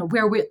that, you know,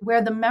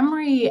 where the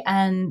memory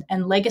and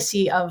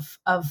legacy of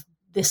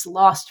this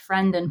lost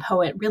friend and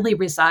poet really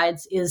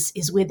resides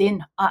is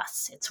within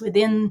us. It's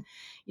within,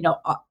 you know,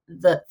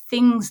 the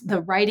things,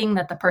 the writing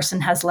that the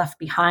person has left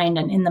behind,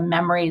 and in the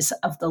memories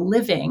of the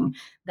living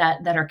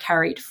that are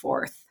carried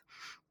forth.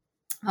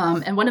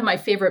 And one of my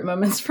favorite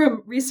moments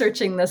from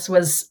researching this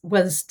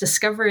was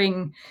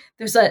discovering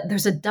there's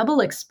a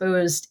double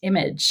exposed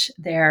image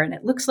there, and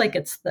it looks like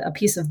it's a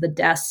piece of the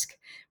desk.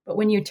 But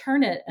when you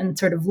turn it and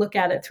sort of look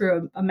at it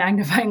through a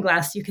magnifying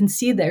glass, you can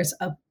see there's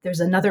a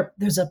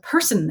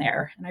person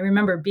there. And I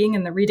remember being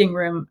in the reading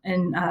room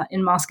in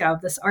Moscow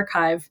of this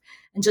archive,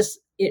 and just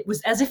it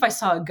was as if I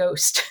saw a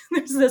ghost.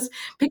 There's this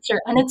picture,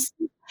 and it's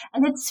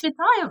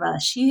Tsvetaeva.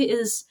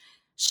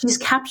 She's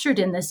captured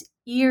in this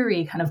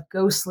eerie kind of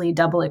ghostly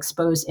double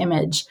exposed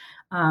image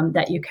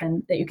that you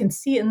can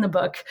see in the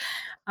book,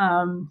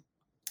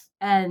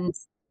 and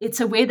it's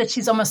a way that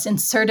she's almost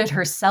inserted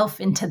herself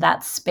into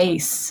that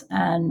space,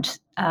 and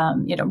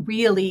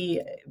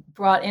really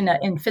brought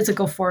in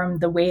physical form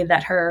the way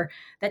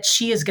that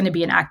she is going to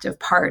be an active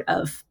part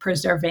of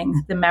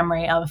preserving the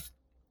memory of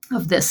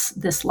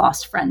this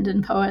lost friend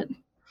and poet.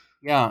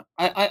 Yeah,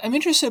 I'm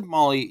interested,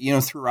 Molly,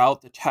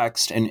 throughout the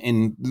text and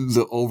in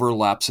the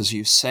overlaps, as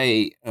you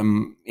say,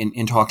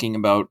 in talking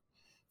about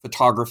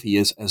photography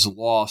as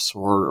loss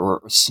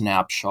or a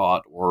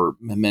snapshot or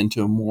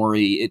memento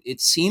mori.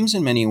 It seems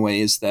in many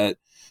ways that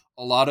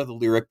a lot of the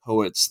lyric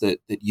poets that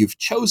you've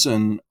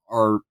chosen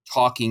are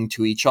talking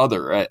to each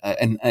other.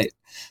 And I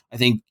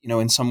think,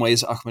 in some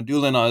ways,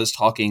 Akhmadulina is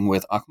talking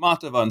with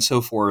Akhmatova and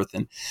so forth.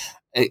 And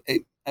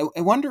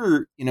I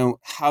wonder,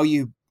 how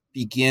you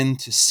begin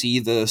to see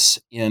this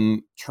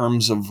in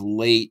terms of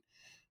late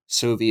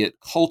Soviet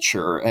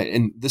culture.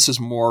 And this is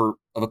more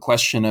of a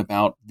question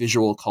about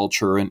visual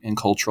culture and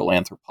cultural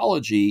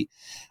anthropology.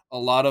 A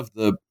lot of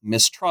the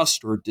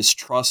mistrust or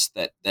distrust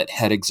that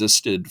had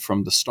existed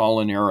from the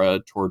Stalin era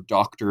toward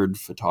doctored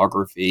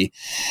photography.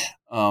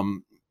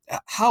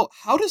 How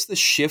does the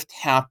shift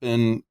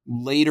happen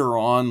later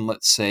on,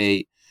 let's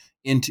say,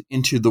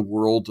 into the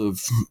world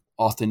of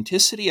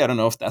authenticity? I don't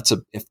know if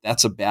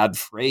that's a bad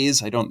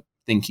phrase. I don't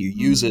think you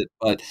use it,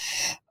 but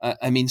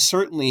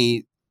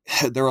certainly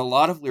there are a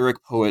lot of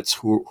lyric poets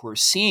who are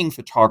seeing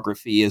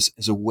photography as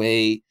a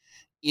way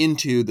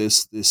into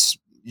this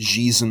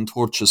жизнь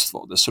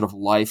творчество, this sort of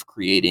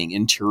life-creating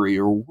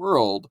interior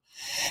world.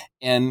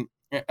 And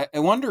I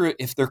wonder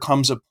if there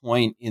comes a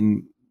point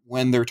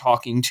when they're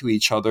talking to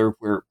each other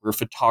where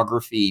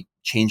photography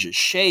changes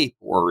shape,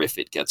 or if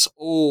it gets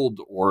old,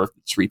 or if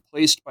it's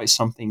replaced by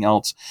something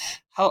else.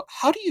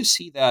 How do you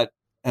see that,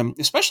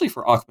 especially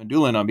for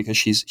Akhmadulina, because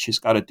she's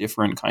got a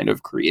different kind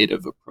of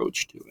creative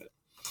approach to it?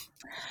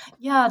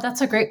 Yeah, that's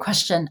a great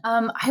question.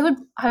 I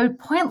would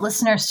point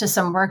listeners to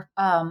some work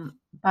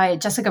by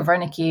Jessica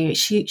Wernicke.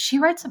 She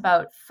writes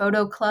about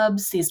photo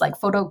clubs, these like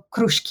photo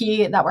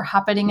krushki that were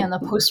happening in the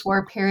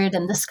post-war period,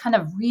 and this kind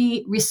of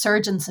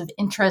resurgence of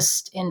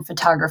interest in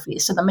photography.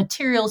 So the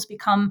materials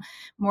become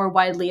more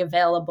widely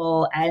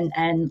available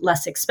and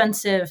less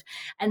expensive,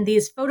 and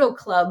these photo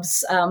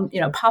clubs,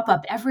 pop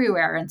up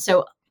everywhere, and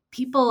so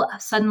people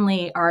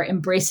suddenly are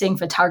embracing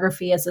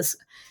photography as this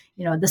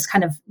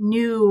kind of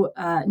new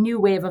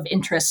wave of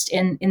interest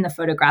in the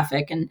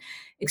photographic, and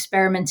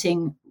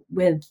experimenting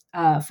with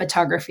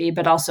photography,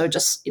 but also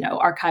just,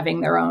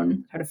 archiving their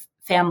own sort of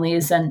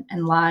families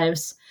and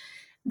lives.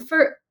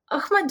 For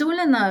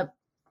Akhmadulina,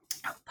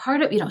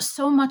 part of,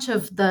 so much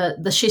of the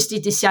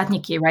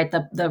Shestidesiatniki, right,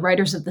 the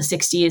writers of the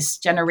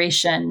 60s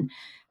generation,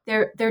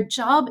 their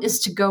job is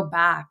to go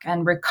back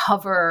and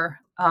recover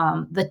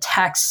the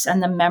texts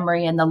and the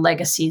memory and the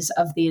legacies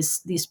of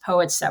these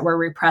poets that were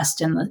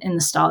repressed in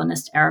the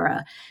Stalinist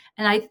era.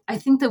 And I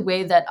think the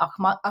way that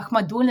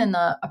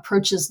Akhmadulina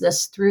approaches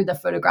this through the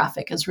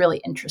photographic is really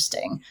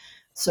interesting.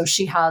 So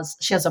she has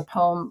a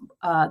poem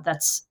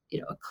that's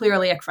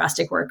clearly a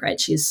ekphrastic work, right?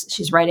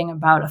 She's writing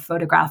about a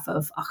photograph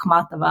of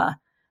Akhmatova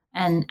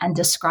and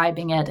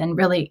describing it, and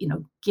really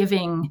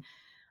giving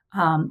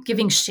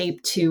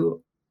shape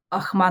to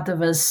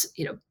Akhmatova's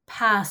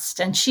past,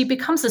 and she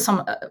becomes this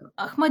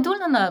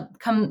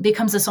Akhmadulina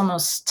becomes this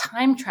almost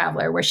time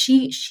traveler where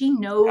she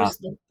knows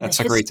that's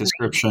a great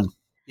description.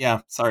 Yeah,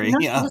 She sorry. knows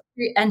the Yeah.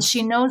 history, and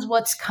she knows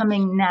what's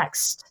coming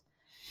next.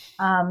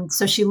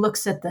 So she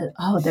looks at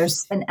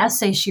there's an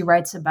essay she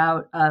writes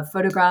about a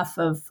photograph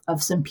of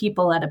some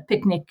people at a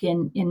picnic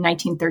in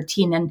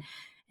 1913.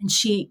 And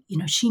she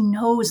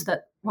knows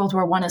that World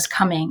War I is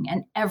coming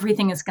and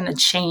everything is going to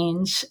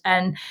change.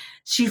 And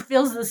she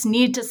feels this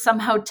need to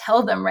somehow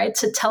tell them, right,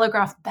 to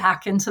telegraph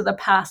back into the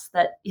past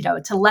that,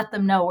 to let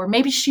them know, or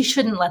maybe she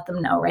shouldn't let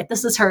them know, right?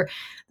 This is her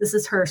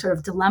sort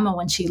of dilemma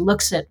when she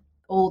looks at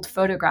old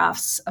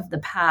photographs of the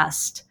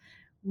past,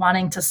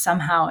 wanting to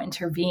somehow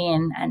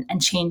intervene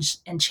and change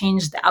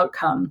the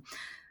outcome.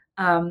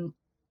 And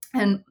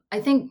I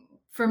think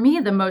for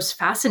me, the most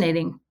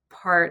fascinating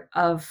part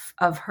of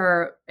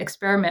her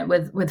experiment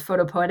with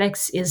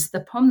photopoetics is the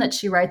poem that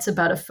she writes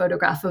about a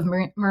photograph of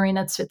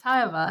Marina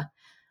Tsvetaeva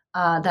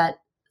that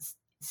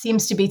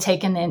seems to be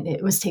taken in.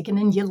 It was taken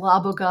in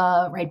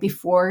Yelabuga right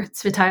before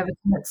Tsvetaeva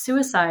committed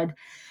suicide.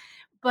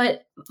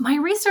 But my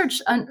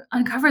research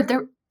uncovered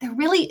there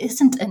really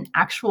isn't an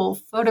actual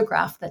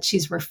photograph that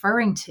she's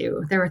referring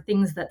to. There are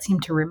things that seem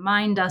to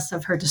remind us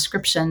of her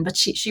description, but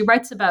she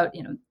writes about,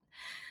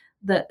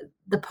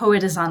 the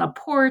poet is on a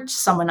porch,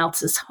 someone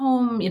else's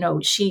home.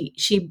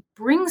 She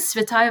brings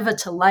Tsvetaeva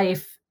to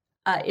life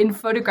in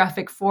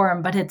photographic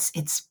form, but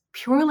it's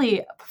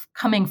purely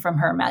coming from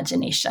her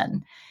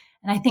imagination.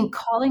 And I think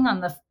calling on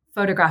the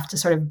photograph to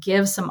sort of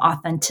give some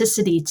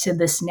authenticity to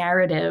this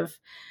narrative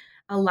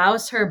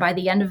allows her, by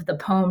the end of the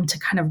poem, to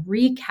kind of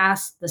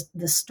recast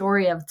the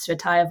story of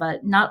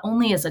Tsvetaeva not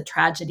only as a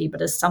tragedy,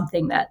 but as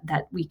something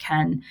that we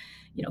can,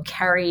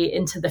 carry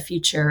into the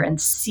future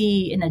and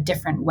see in a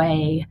different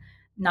way,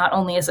 not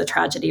only as a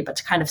tragedy, but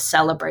to kind of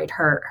celebrate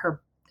her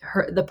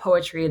the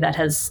poetry that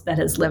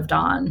has lived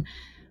on.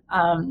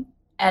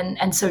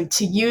 And so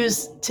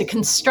to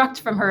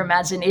construct from her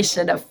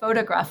imagination a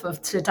photograph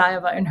of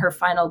Tsvetaeva in her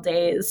final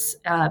days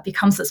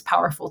becomes this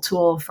powerful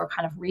tool for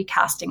kind of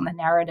recasting the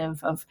narrative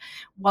of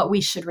what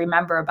we should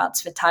remember about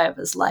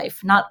Tsvetaeva's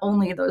life. Not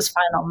only those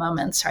final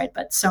moments, right,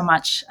 but so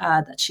much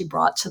that she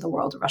brought to the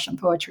world of Russian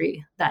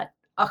poetry that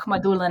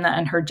Akhmadulina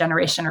and her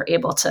generation are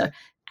able to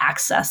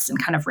access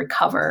and kind of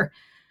recover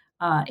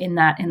in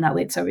that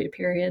late Soviet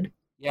period.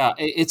 Yeah,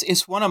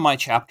 it's one of my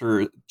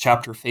chapter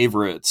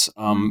favorites.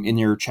 In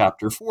your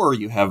chapter 4,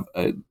 you have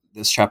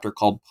this chapter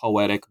called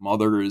 "Poetic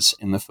Mothers"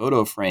 in the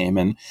photo frame,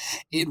 and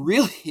it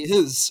really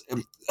is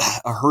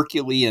a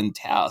Herculean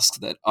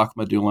task that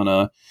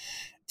Akhmadulina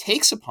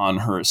takes upon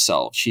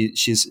herself.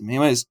 She's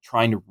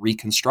trying to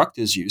reconstruct,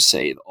 as you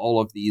say, all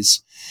of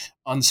these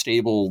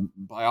unstable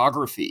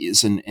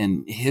biographies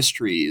and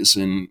histories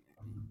and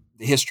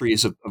the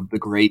histories of the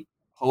great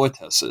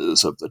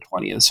poetesses of the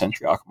 20th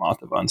century,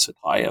 Akhmatova and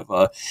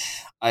Tsvetaeva.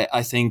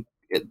 I think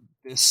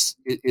this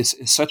is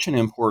such an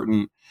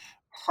important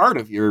part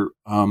of your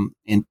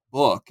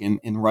book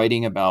in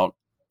writing about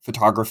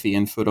photography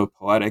and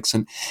photopoetics.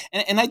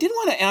 And I did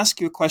want to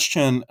ask you a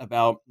question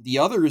about the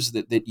others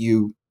that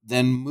you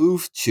then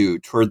moved to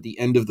toward the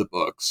end of the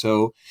book.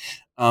 So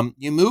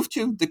you moved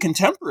to the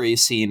contemporary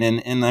scene,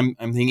 and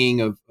I'm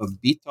thinking of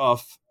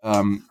Bitov,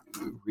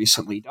 who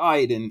recently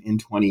died in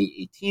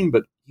 2018,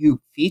 but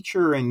you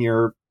feature in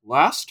your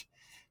last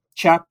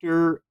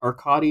chapter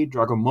Arkady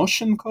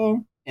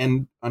Dragomoshenko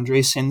and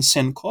Andrei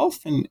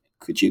Sensenkov. And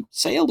could you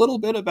say a little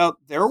bit about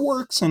their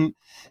works and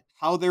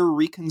how they're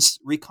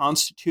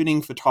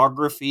reconstituting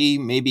photography,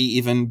 maybe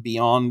even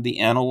beyond the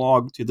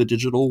analog to the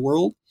digital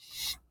world?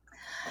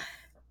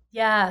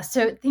 Yeah,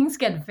 so things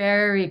get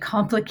very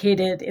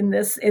complicated in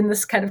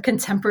this kind of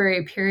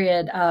contemporary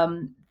period.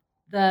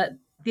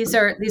 These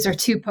are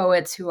two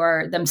poets who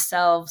are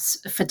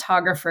themselves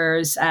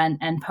photographers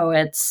and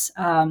poets,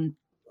 and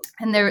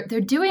they're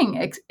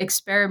doing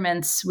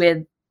experiments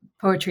with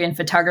poetry and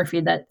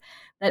photography that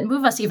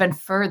move us even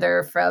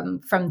further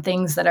from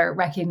things that are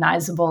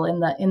recognizable in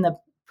the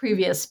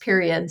previous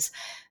periods.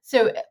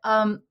 So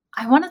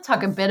I want to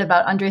talk a bit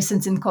about Andrei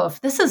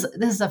Sensenkov. This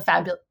is a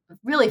fabulous,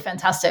 really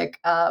fantastic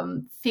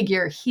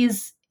figure.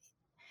 He's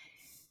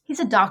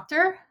a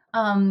doctor.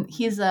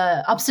 He's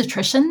a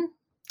obstetrician.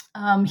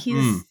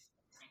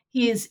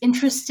 He's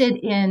interested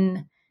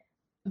in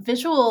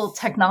visual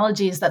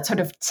technologies that sort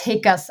of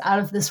take us out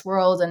of this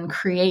world and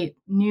create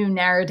new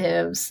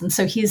narratives. And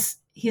so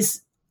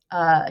there's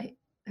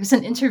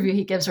an interview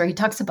he gives where he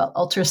talks about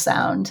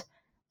ultrasound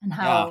and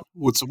how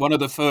it's one of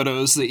the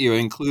photos that you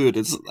include.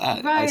 It's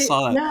that I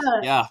saw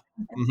that. Yeah.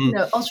 Mm-hmm.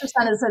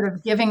 Ultrasound is sort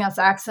of giving us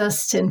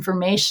access to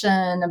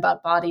information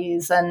about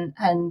bodies and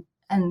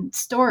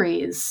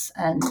stories.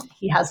 And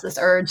he has this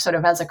urge, sort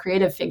of as a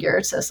creative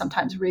figure, to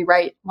sometimes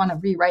want to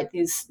rewrite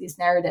these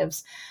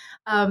narratives.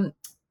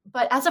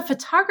 But as a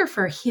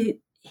photographer,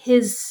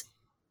 his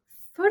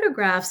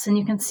photographs, and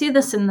you can see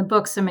this in the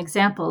book, some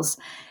examples,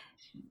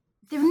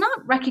 they're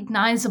not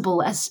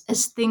recognizable as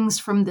things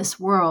from this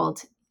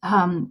world.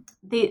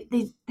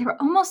 They're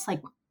almost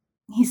like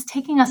he's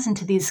taking us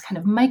into these kind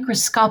of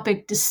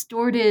microscopic,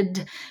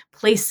 distorted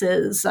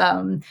places.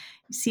 You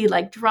see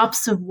like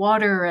drops of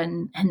water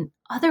and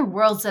other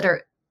worlds that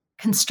are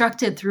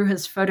constructed through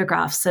his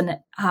photographs, and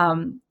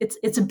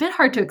it's a bit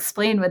hard to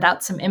explain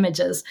without some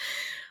images.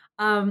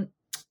 And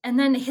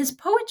then his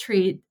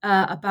poetry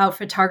about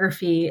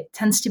photography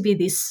tends to be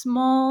these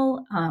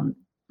small,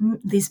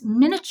 these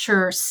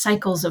miniature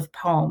cycles of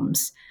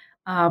poems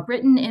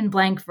written in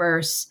blank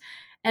verse.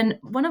 And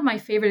one of my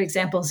favorite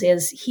examples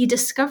is he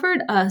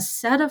discovered a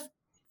set of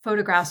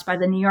photographs by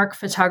the New York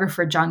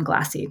photographer John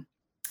Glassy.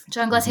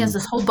 John Glassy has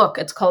this whole book.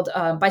 It's called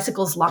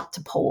Bicycles Locked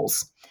to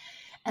Poles.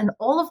 And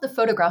all of the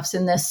photographs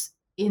in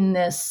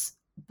this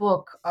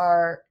book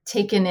are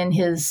taken in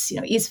his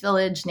East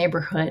Village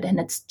neighborhood. And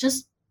it's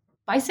just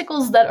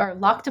bicycles that are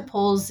locked to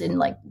poles in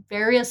like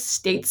various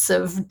states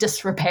of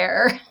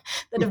disrepair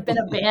that have been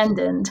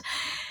abandoned.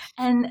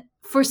 And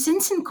for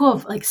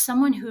Sen-Sen'kov, like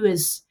someone who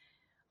is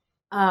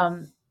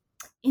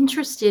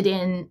interested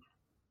in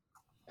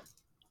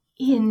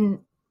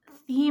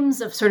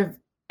themes of sort of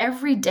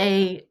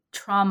everyday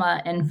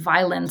trauma and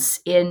violence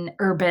in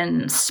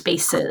urban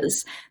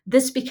spaces,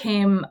 this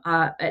became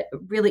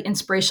really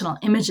inspirational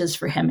images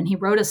for him. And he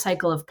wrote a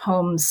cycle of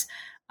poems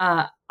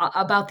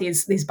about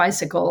these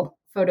bicycle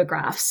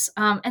photographs.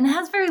 And it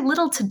has very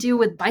little to do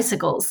with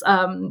bicycles.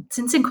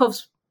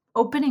 Sen-Sen'kov's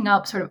opening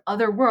up sort of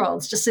other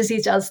worlds, just as he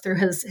does through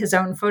his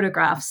own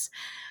photographs.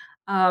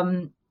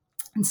 And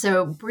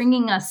so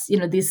bringing us,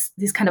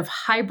 these kind of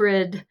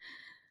hybrid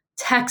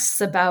texts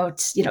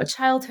about,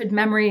 childhood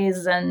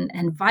memories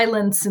and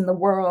violence in the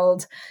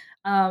world.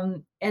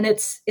 And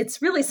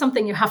it's really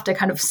something you have to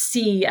kind of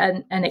see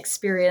and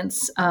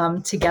experience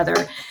together.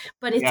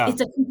 But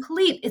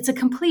it's a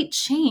complete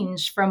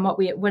change from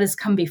what has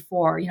come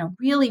before.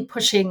 Really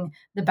pushing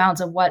the bounds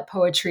of what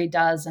poetry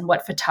does and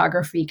what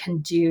photography can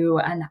do,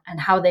 and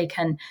how they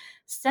can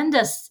send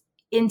us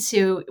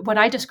into what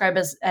I describe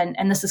as,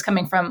 and this is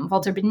coming from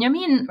Walter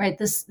Benjamin, right?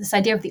 This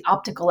idea of the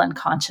optical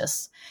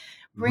unconscious.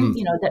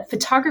 That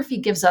photography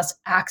gives us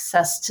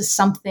access to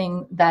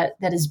something that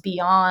is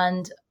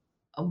beyond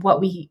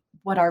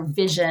what our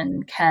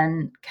vision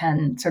can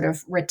sort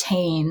of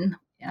retain.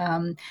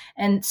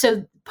 And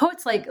so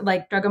poets like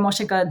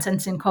Dragomoshika and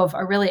Sen-Sen'kov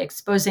are really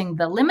exposing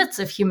the limits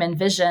of human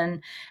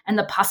vision and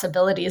the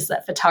possibilities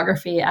that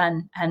photography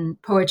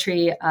and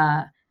poetry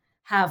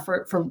have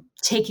for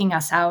taking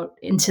us out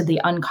into the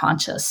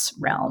unconscious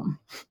realm.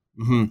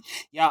 Mm-hmm.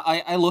 Yeah,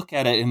 I look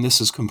at it, and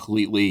this is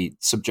completely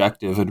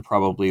subjective and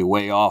probably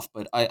way off,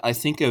 but I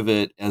think of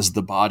it as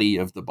the body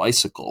of the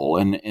bicycle.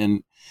 And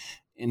in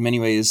many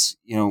ways,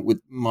 with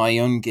my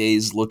own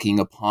gaze looking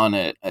upon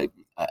it,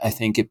 I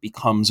think it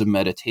becomes a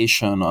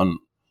meditation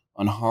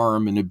on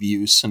harm and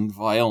abuse and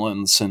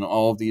violence and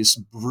all these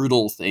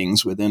brutal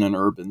things within an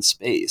urban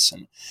space.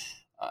 And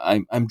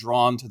I'm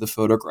drawn to the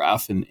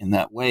photograph in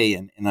that way,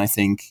 and I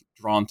think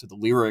drawn to the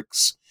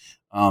lyrics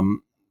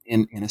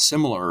in a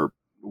similar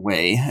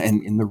way,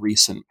 and in the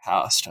recent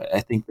past.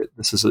 I think that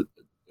this is a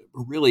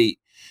really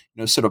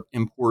sort of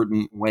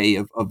important way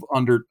of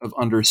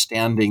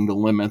understanding the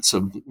limits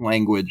of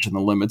language and the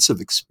limits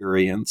of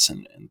experience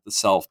and the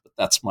self. But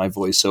that's my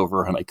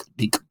voiceover, and I could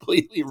be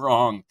completely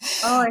wrong.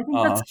 Oh, I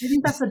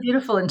think that's a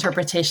beautiful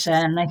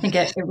interpretation. I think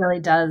it really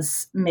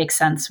does make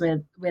sense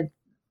with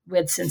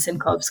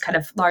Sen-Sen'kov's kind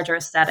of larger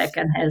aesthetic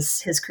and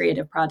his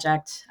creative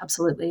project.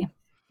 Absolutely.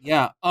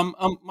 Yeah.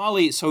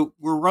 Molly, so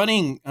we're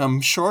running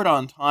short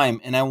on time,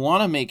 and I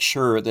want to make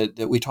sure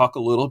that we talk a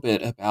little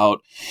bit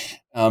about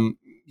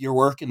your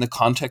work in the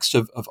context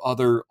of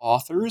other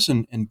authors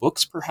and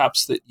books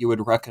perhaps that you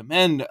would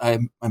recommend. I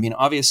mean,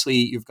 obviously,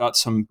 you've got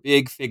some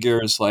big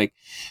figures like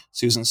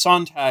Susan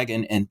Sontag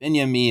and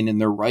Benjamin in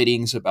their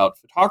writings about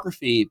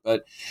photography,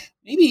 but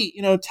maybe,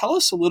 tell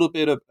us a little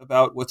bit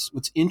about what's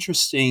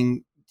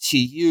interesting to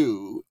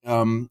you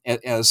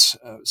as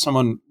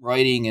someone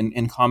writing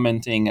and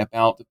commenting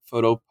about the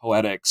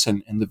photopoetics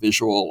and the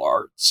visual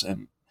arts.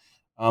 And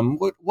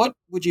what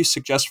would you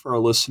suggest for our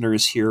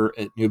listeners here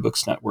at New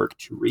Books Network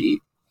to read?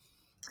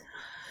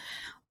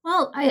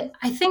 Well,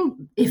 I think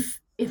if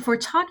we're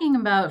talking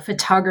about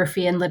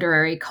photography and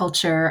literary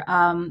culture,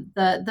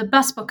 the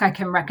best book I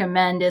can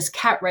recommend is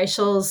Kat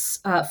Reichel's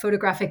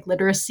Photographic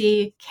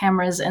Literacy: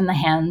 Cameras in the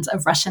Hands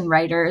of Russian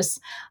Writers.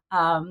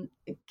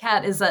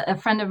 Kat is a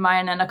friend of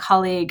mine and a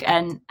colleague,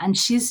 and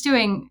she's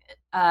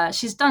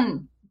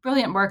done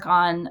brilliant work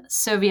on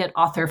Soviet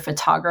author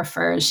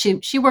photographers.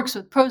 She works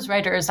with prose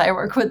writers. I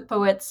work with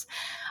poets.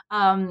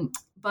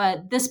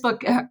 But this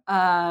book,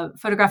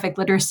 Photographic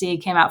Literacy,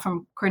 came out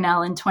from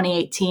Cornell in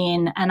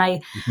 2018, and I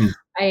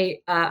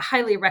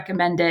highly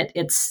recommend it.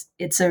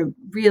 It's a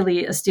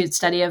really astute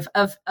study of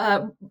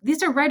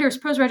these are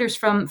prose writers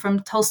from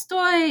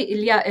Tolstoy,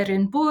 Ilya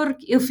Ehrenburg,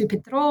 Ilfi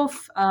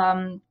Petrov,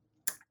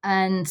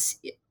 and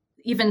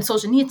even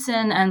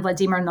Solzhenitsyn and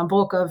Vladimir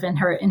Nabokov in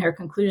her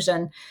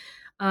conclusion,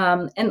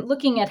 and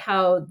looking at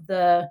how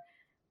the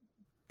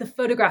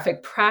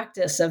photographic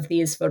practice of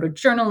these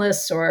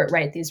photojournalists or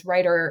these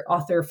writer,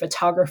 author,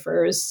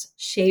 photographers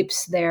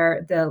shapes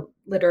the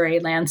literary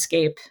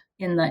landscape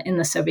in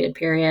the Soviet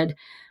period.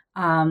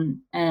 And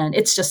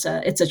it's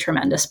a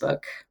tremendous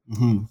book.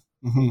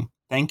 Mm-hmm. Mm-hmm.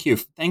 Thank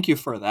you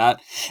for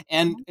that.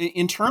 And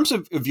in terms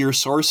of your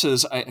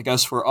sources, I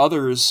guess for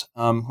others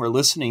who are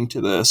listening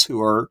to this,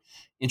 who are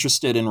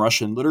interested in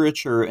Russian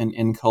literature and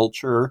in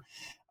culture,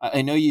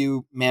 I know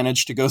you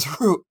managed to go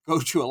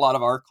to a lot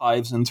of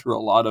archives and through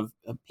a lot of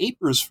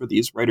papers for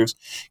these writers.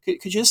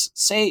 Could you just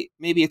say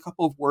maybe a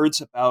couple of words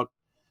about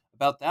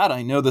that?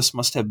 I know this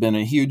must have been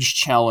a huge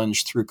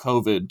challenge through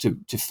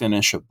COVID to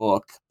finish a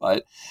book,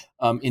 but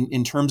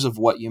in terms of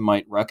what you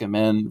might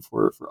recommend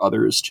for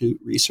others to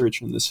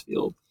research in this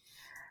field.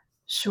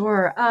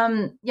 Sure.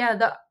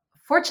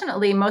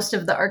 Fortunately, most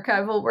of the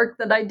archival work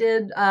that I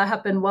did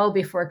happened well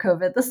before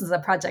COVID. This is a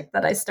project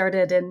that I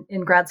started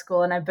in grad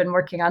school and I've been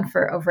working on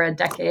for over a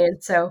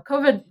decade. So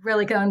COVID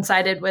really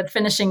coincided with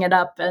finishing it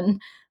up and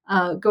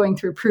going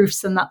through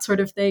proofs and that sort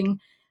of thing.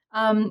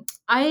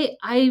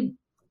 I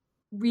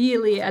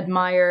really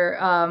admire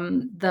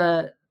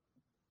the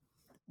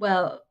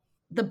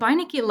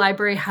Beinecke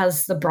Library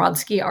has the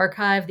Brodsky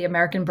Archive, the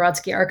American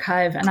Brodsky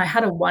Archive, and I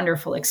had a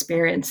wonderful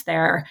experience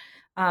there.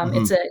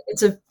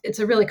 It's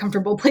a really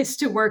comfortable place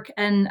to work,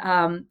 and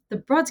the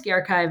Brodsky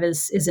Archive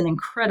is an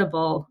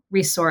incredible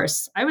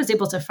resource. I was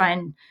able to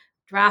find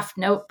draft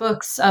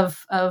notebooks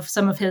of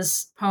some of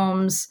his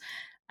poems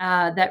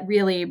that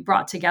really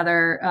brought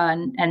together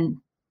and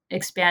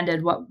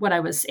expanded what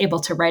I was able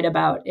to write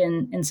about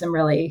in some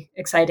really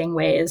exciting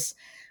ways.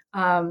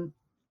 And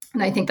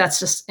I think that's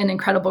just an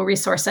incredible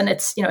resource. And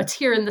it's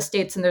here in the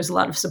States, and there's a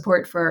lot of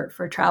support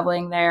for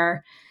traveling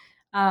there.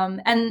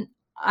 And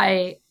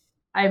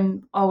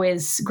I'm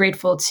always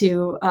grateful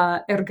to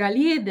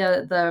Ergali,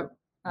 the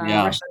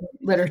Russian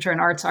Literature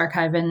and Arts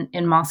Archive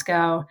in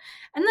Moscow,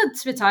 and the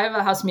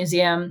Tsvetaeva House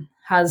Museum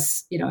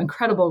has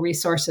incredible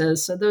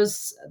resources. So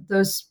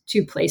those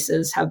two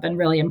places have been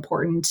really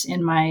important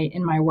in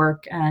my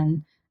work,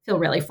 and feel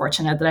really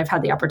fortunate that I've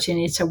had the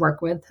opportunity to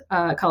work with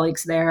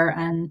colleagues there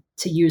and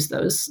to use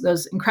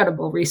those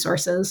incredible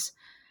resources.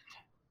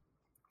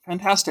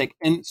 Fantastic.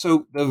 And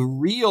so the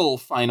real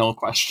final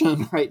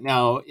question right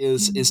now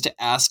is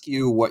to ask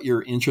you what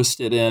you're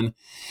interested in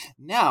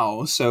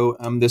now. So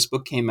this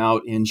book came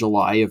out in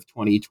July of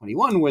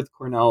 2021 with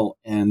Cornell.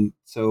 And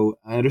so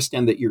I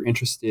understand that you're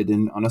interested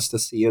in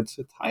Anastasia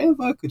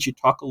Tsvetaeva. Could you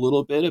talk a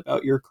little bit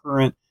about your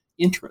current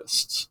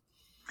interests?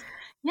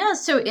 Yeah,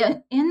 so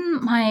in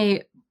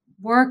my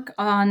work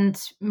on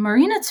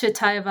Marina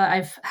Tsvetaeva,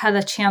 I've had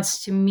a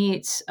chance to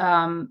meet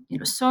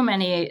so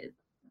many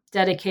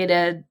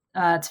dedicated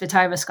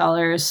Tsvetaeva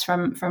scholars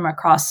from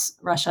across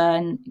Russia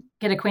and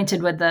get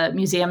acquainted with the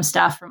museum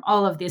staff from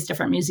all of these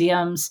different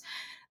museums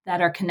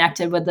that are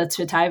connected with the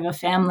Tsvetaeva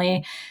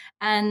family.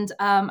 And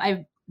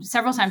I've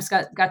several times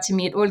got to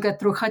meet Olga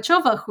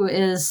Trukhacheva, who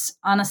is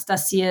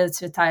Anastasia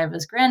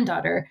Tsvetaeva's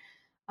granddaughter.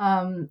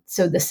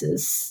 So this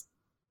is,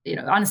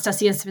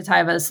 Anastasia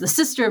Tsvetaeva is the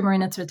sister of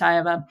Marina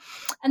Tsvetaeva.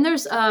 And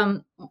there's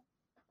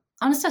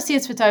Anastasia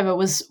Tsvetaeva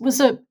was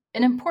an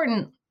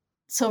important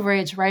Silver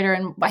Age writer,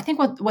 and I think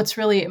what's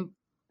really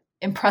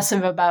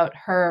impressive about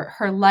her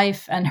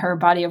life and her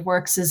body of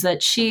works is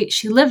that she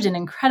lived an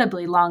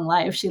incredibly long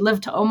life. She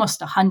lived to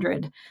almost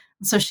 100.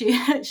 So she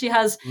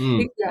has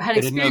had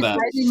experience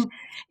writing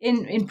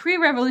in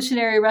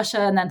pre-revolutionary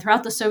Russia, and then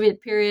throughout the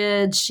Soviet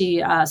period,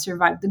 she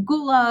survived the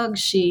Gulag.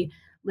 She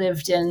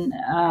lived in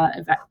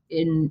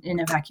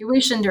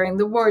evacuation during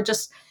the war,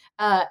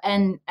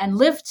 and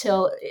lived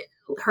till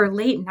her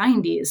late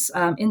 90s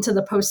into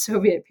the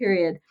post-Soviet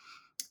period.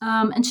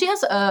 And she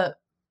has a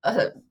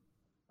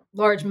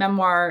large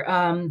memoir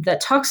that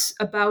talks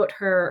about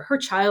her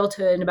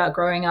childhood and about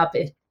growing up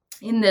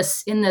in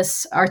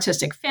this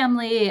artistic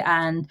family,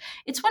 and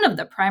it's one of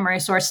the primary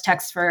source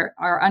texts for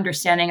our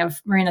understanding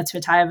of Marina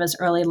Tsvetaeva's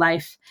early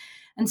life.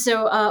 And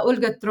so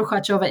Olga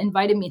Trukhacheva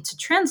invited me to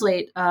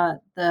translate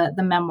the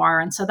memoir,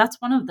 and so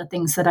that's one of the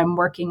things that I'm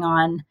working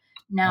on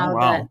now.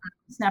 That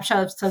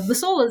Snapshots of the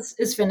Soul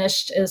is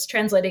finished, is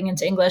translating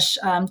into English,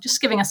 just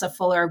giving us a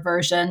fuller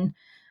version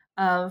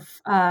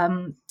of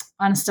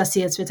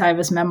Anastasia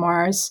Tsvetaeva's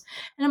memoirs.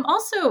 And I'm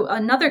also,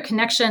 another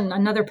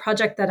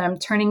project that I'm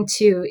turning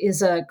to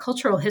is a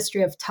cultural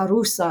history of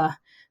Tarusa.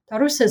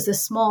 Tarusa is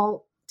this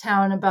small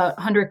town about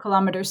 100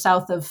 kilometers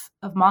south of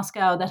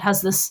Moscow that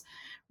has this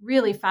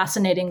really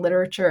fascinating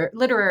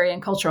literary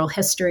and cultural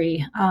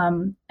history.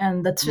 And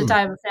the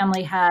Tsvetaeva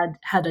family had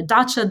a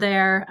dacha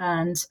there,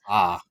 and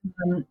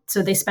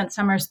so they spent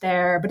summers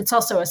there. But it's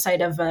also a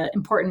site of an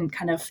important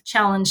kind of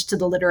challenge to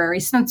the literary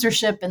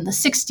censorship in the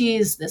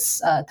 60s,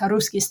 this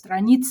Taruski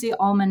Stranitsi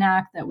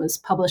almanac that was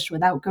published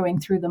without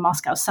going through the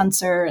Moscow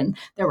censor, and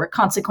there were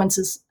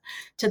consequences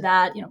to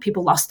that.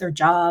 People lost their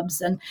jobs,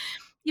 and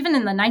even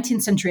in the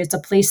 19th century, it's a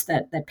place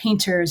that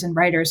painters and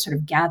writers sort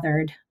of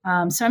gathered.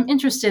 So I'm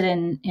interested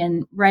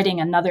in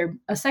writing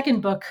a second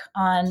book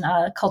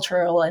on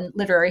cultural and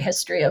literary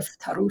history of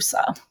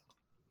Tarusa.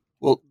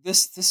 Well,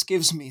 this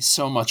gives me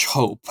so much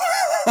hope.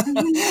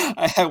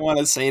 I want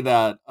to say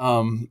that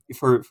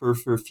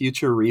for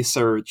future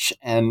research,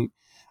 and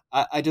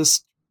I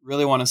just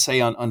really want to say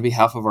on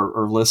behalf of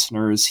our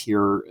listeners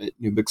here at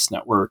New Books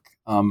Network,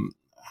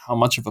 how how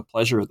much of a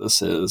pleasure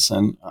this is.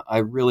 And I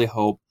really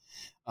hope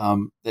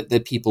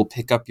that people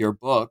pick up your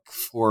book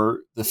for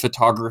the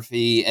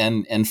photography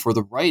and for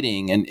the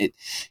writing. And it,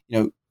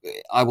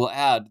 I will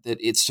add that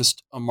it's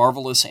just a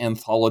marvelous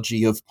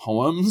anthology of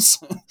poems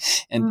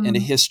and a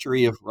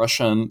history of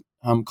Russian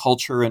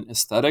culture and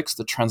aesthetics.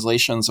 The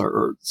translations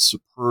are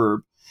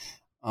superb.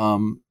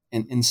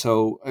 And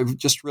so I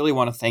just really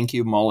want to thank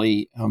you,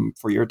 Molly,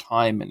 for your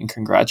time and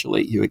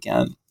congratulate you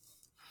again.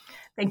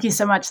 Thank you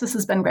so much. This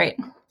has been great.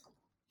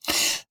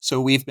 So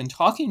we've been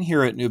talking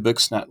here at New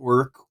Books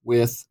Network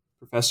with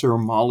Professor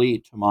Molly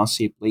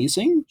Tomasi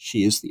Blazing.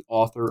 She is the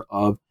author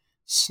of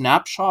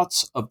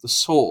Snapshots of the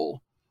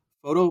Soul,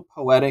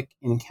 Photopoetic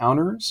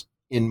Encounters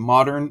in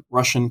Modern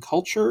Russian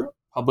Culture,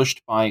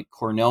 published by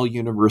Cornell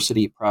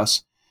University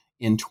Press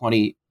in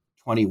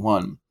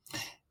 2021.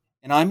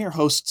 And I'm your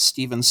host,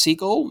 Stephen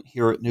Siegel,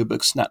 here at New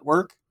Books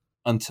Network.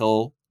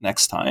 Until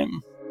next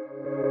time.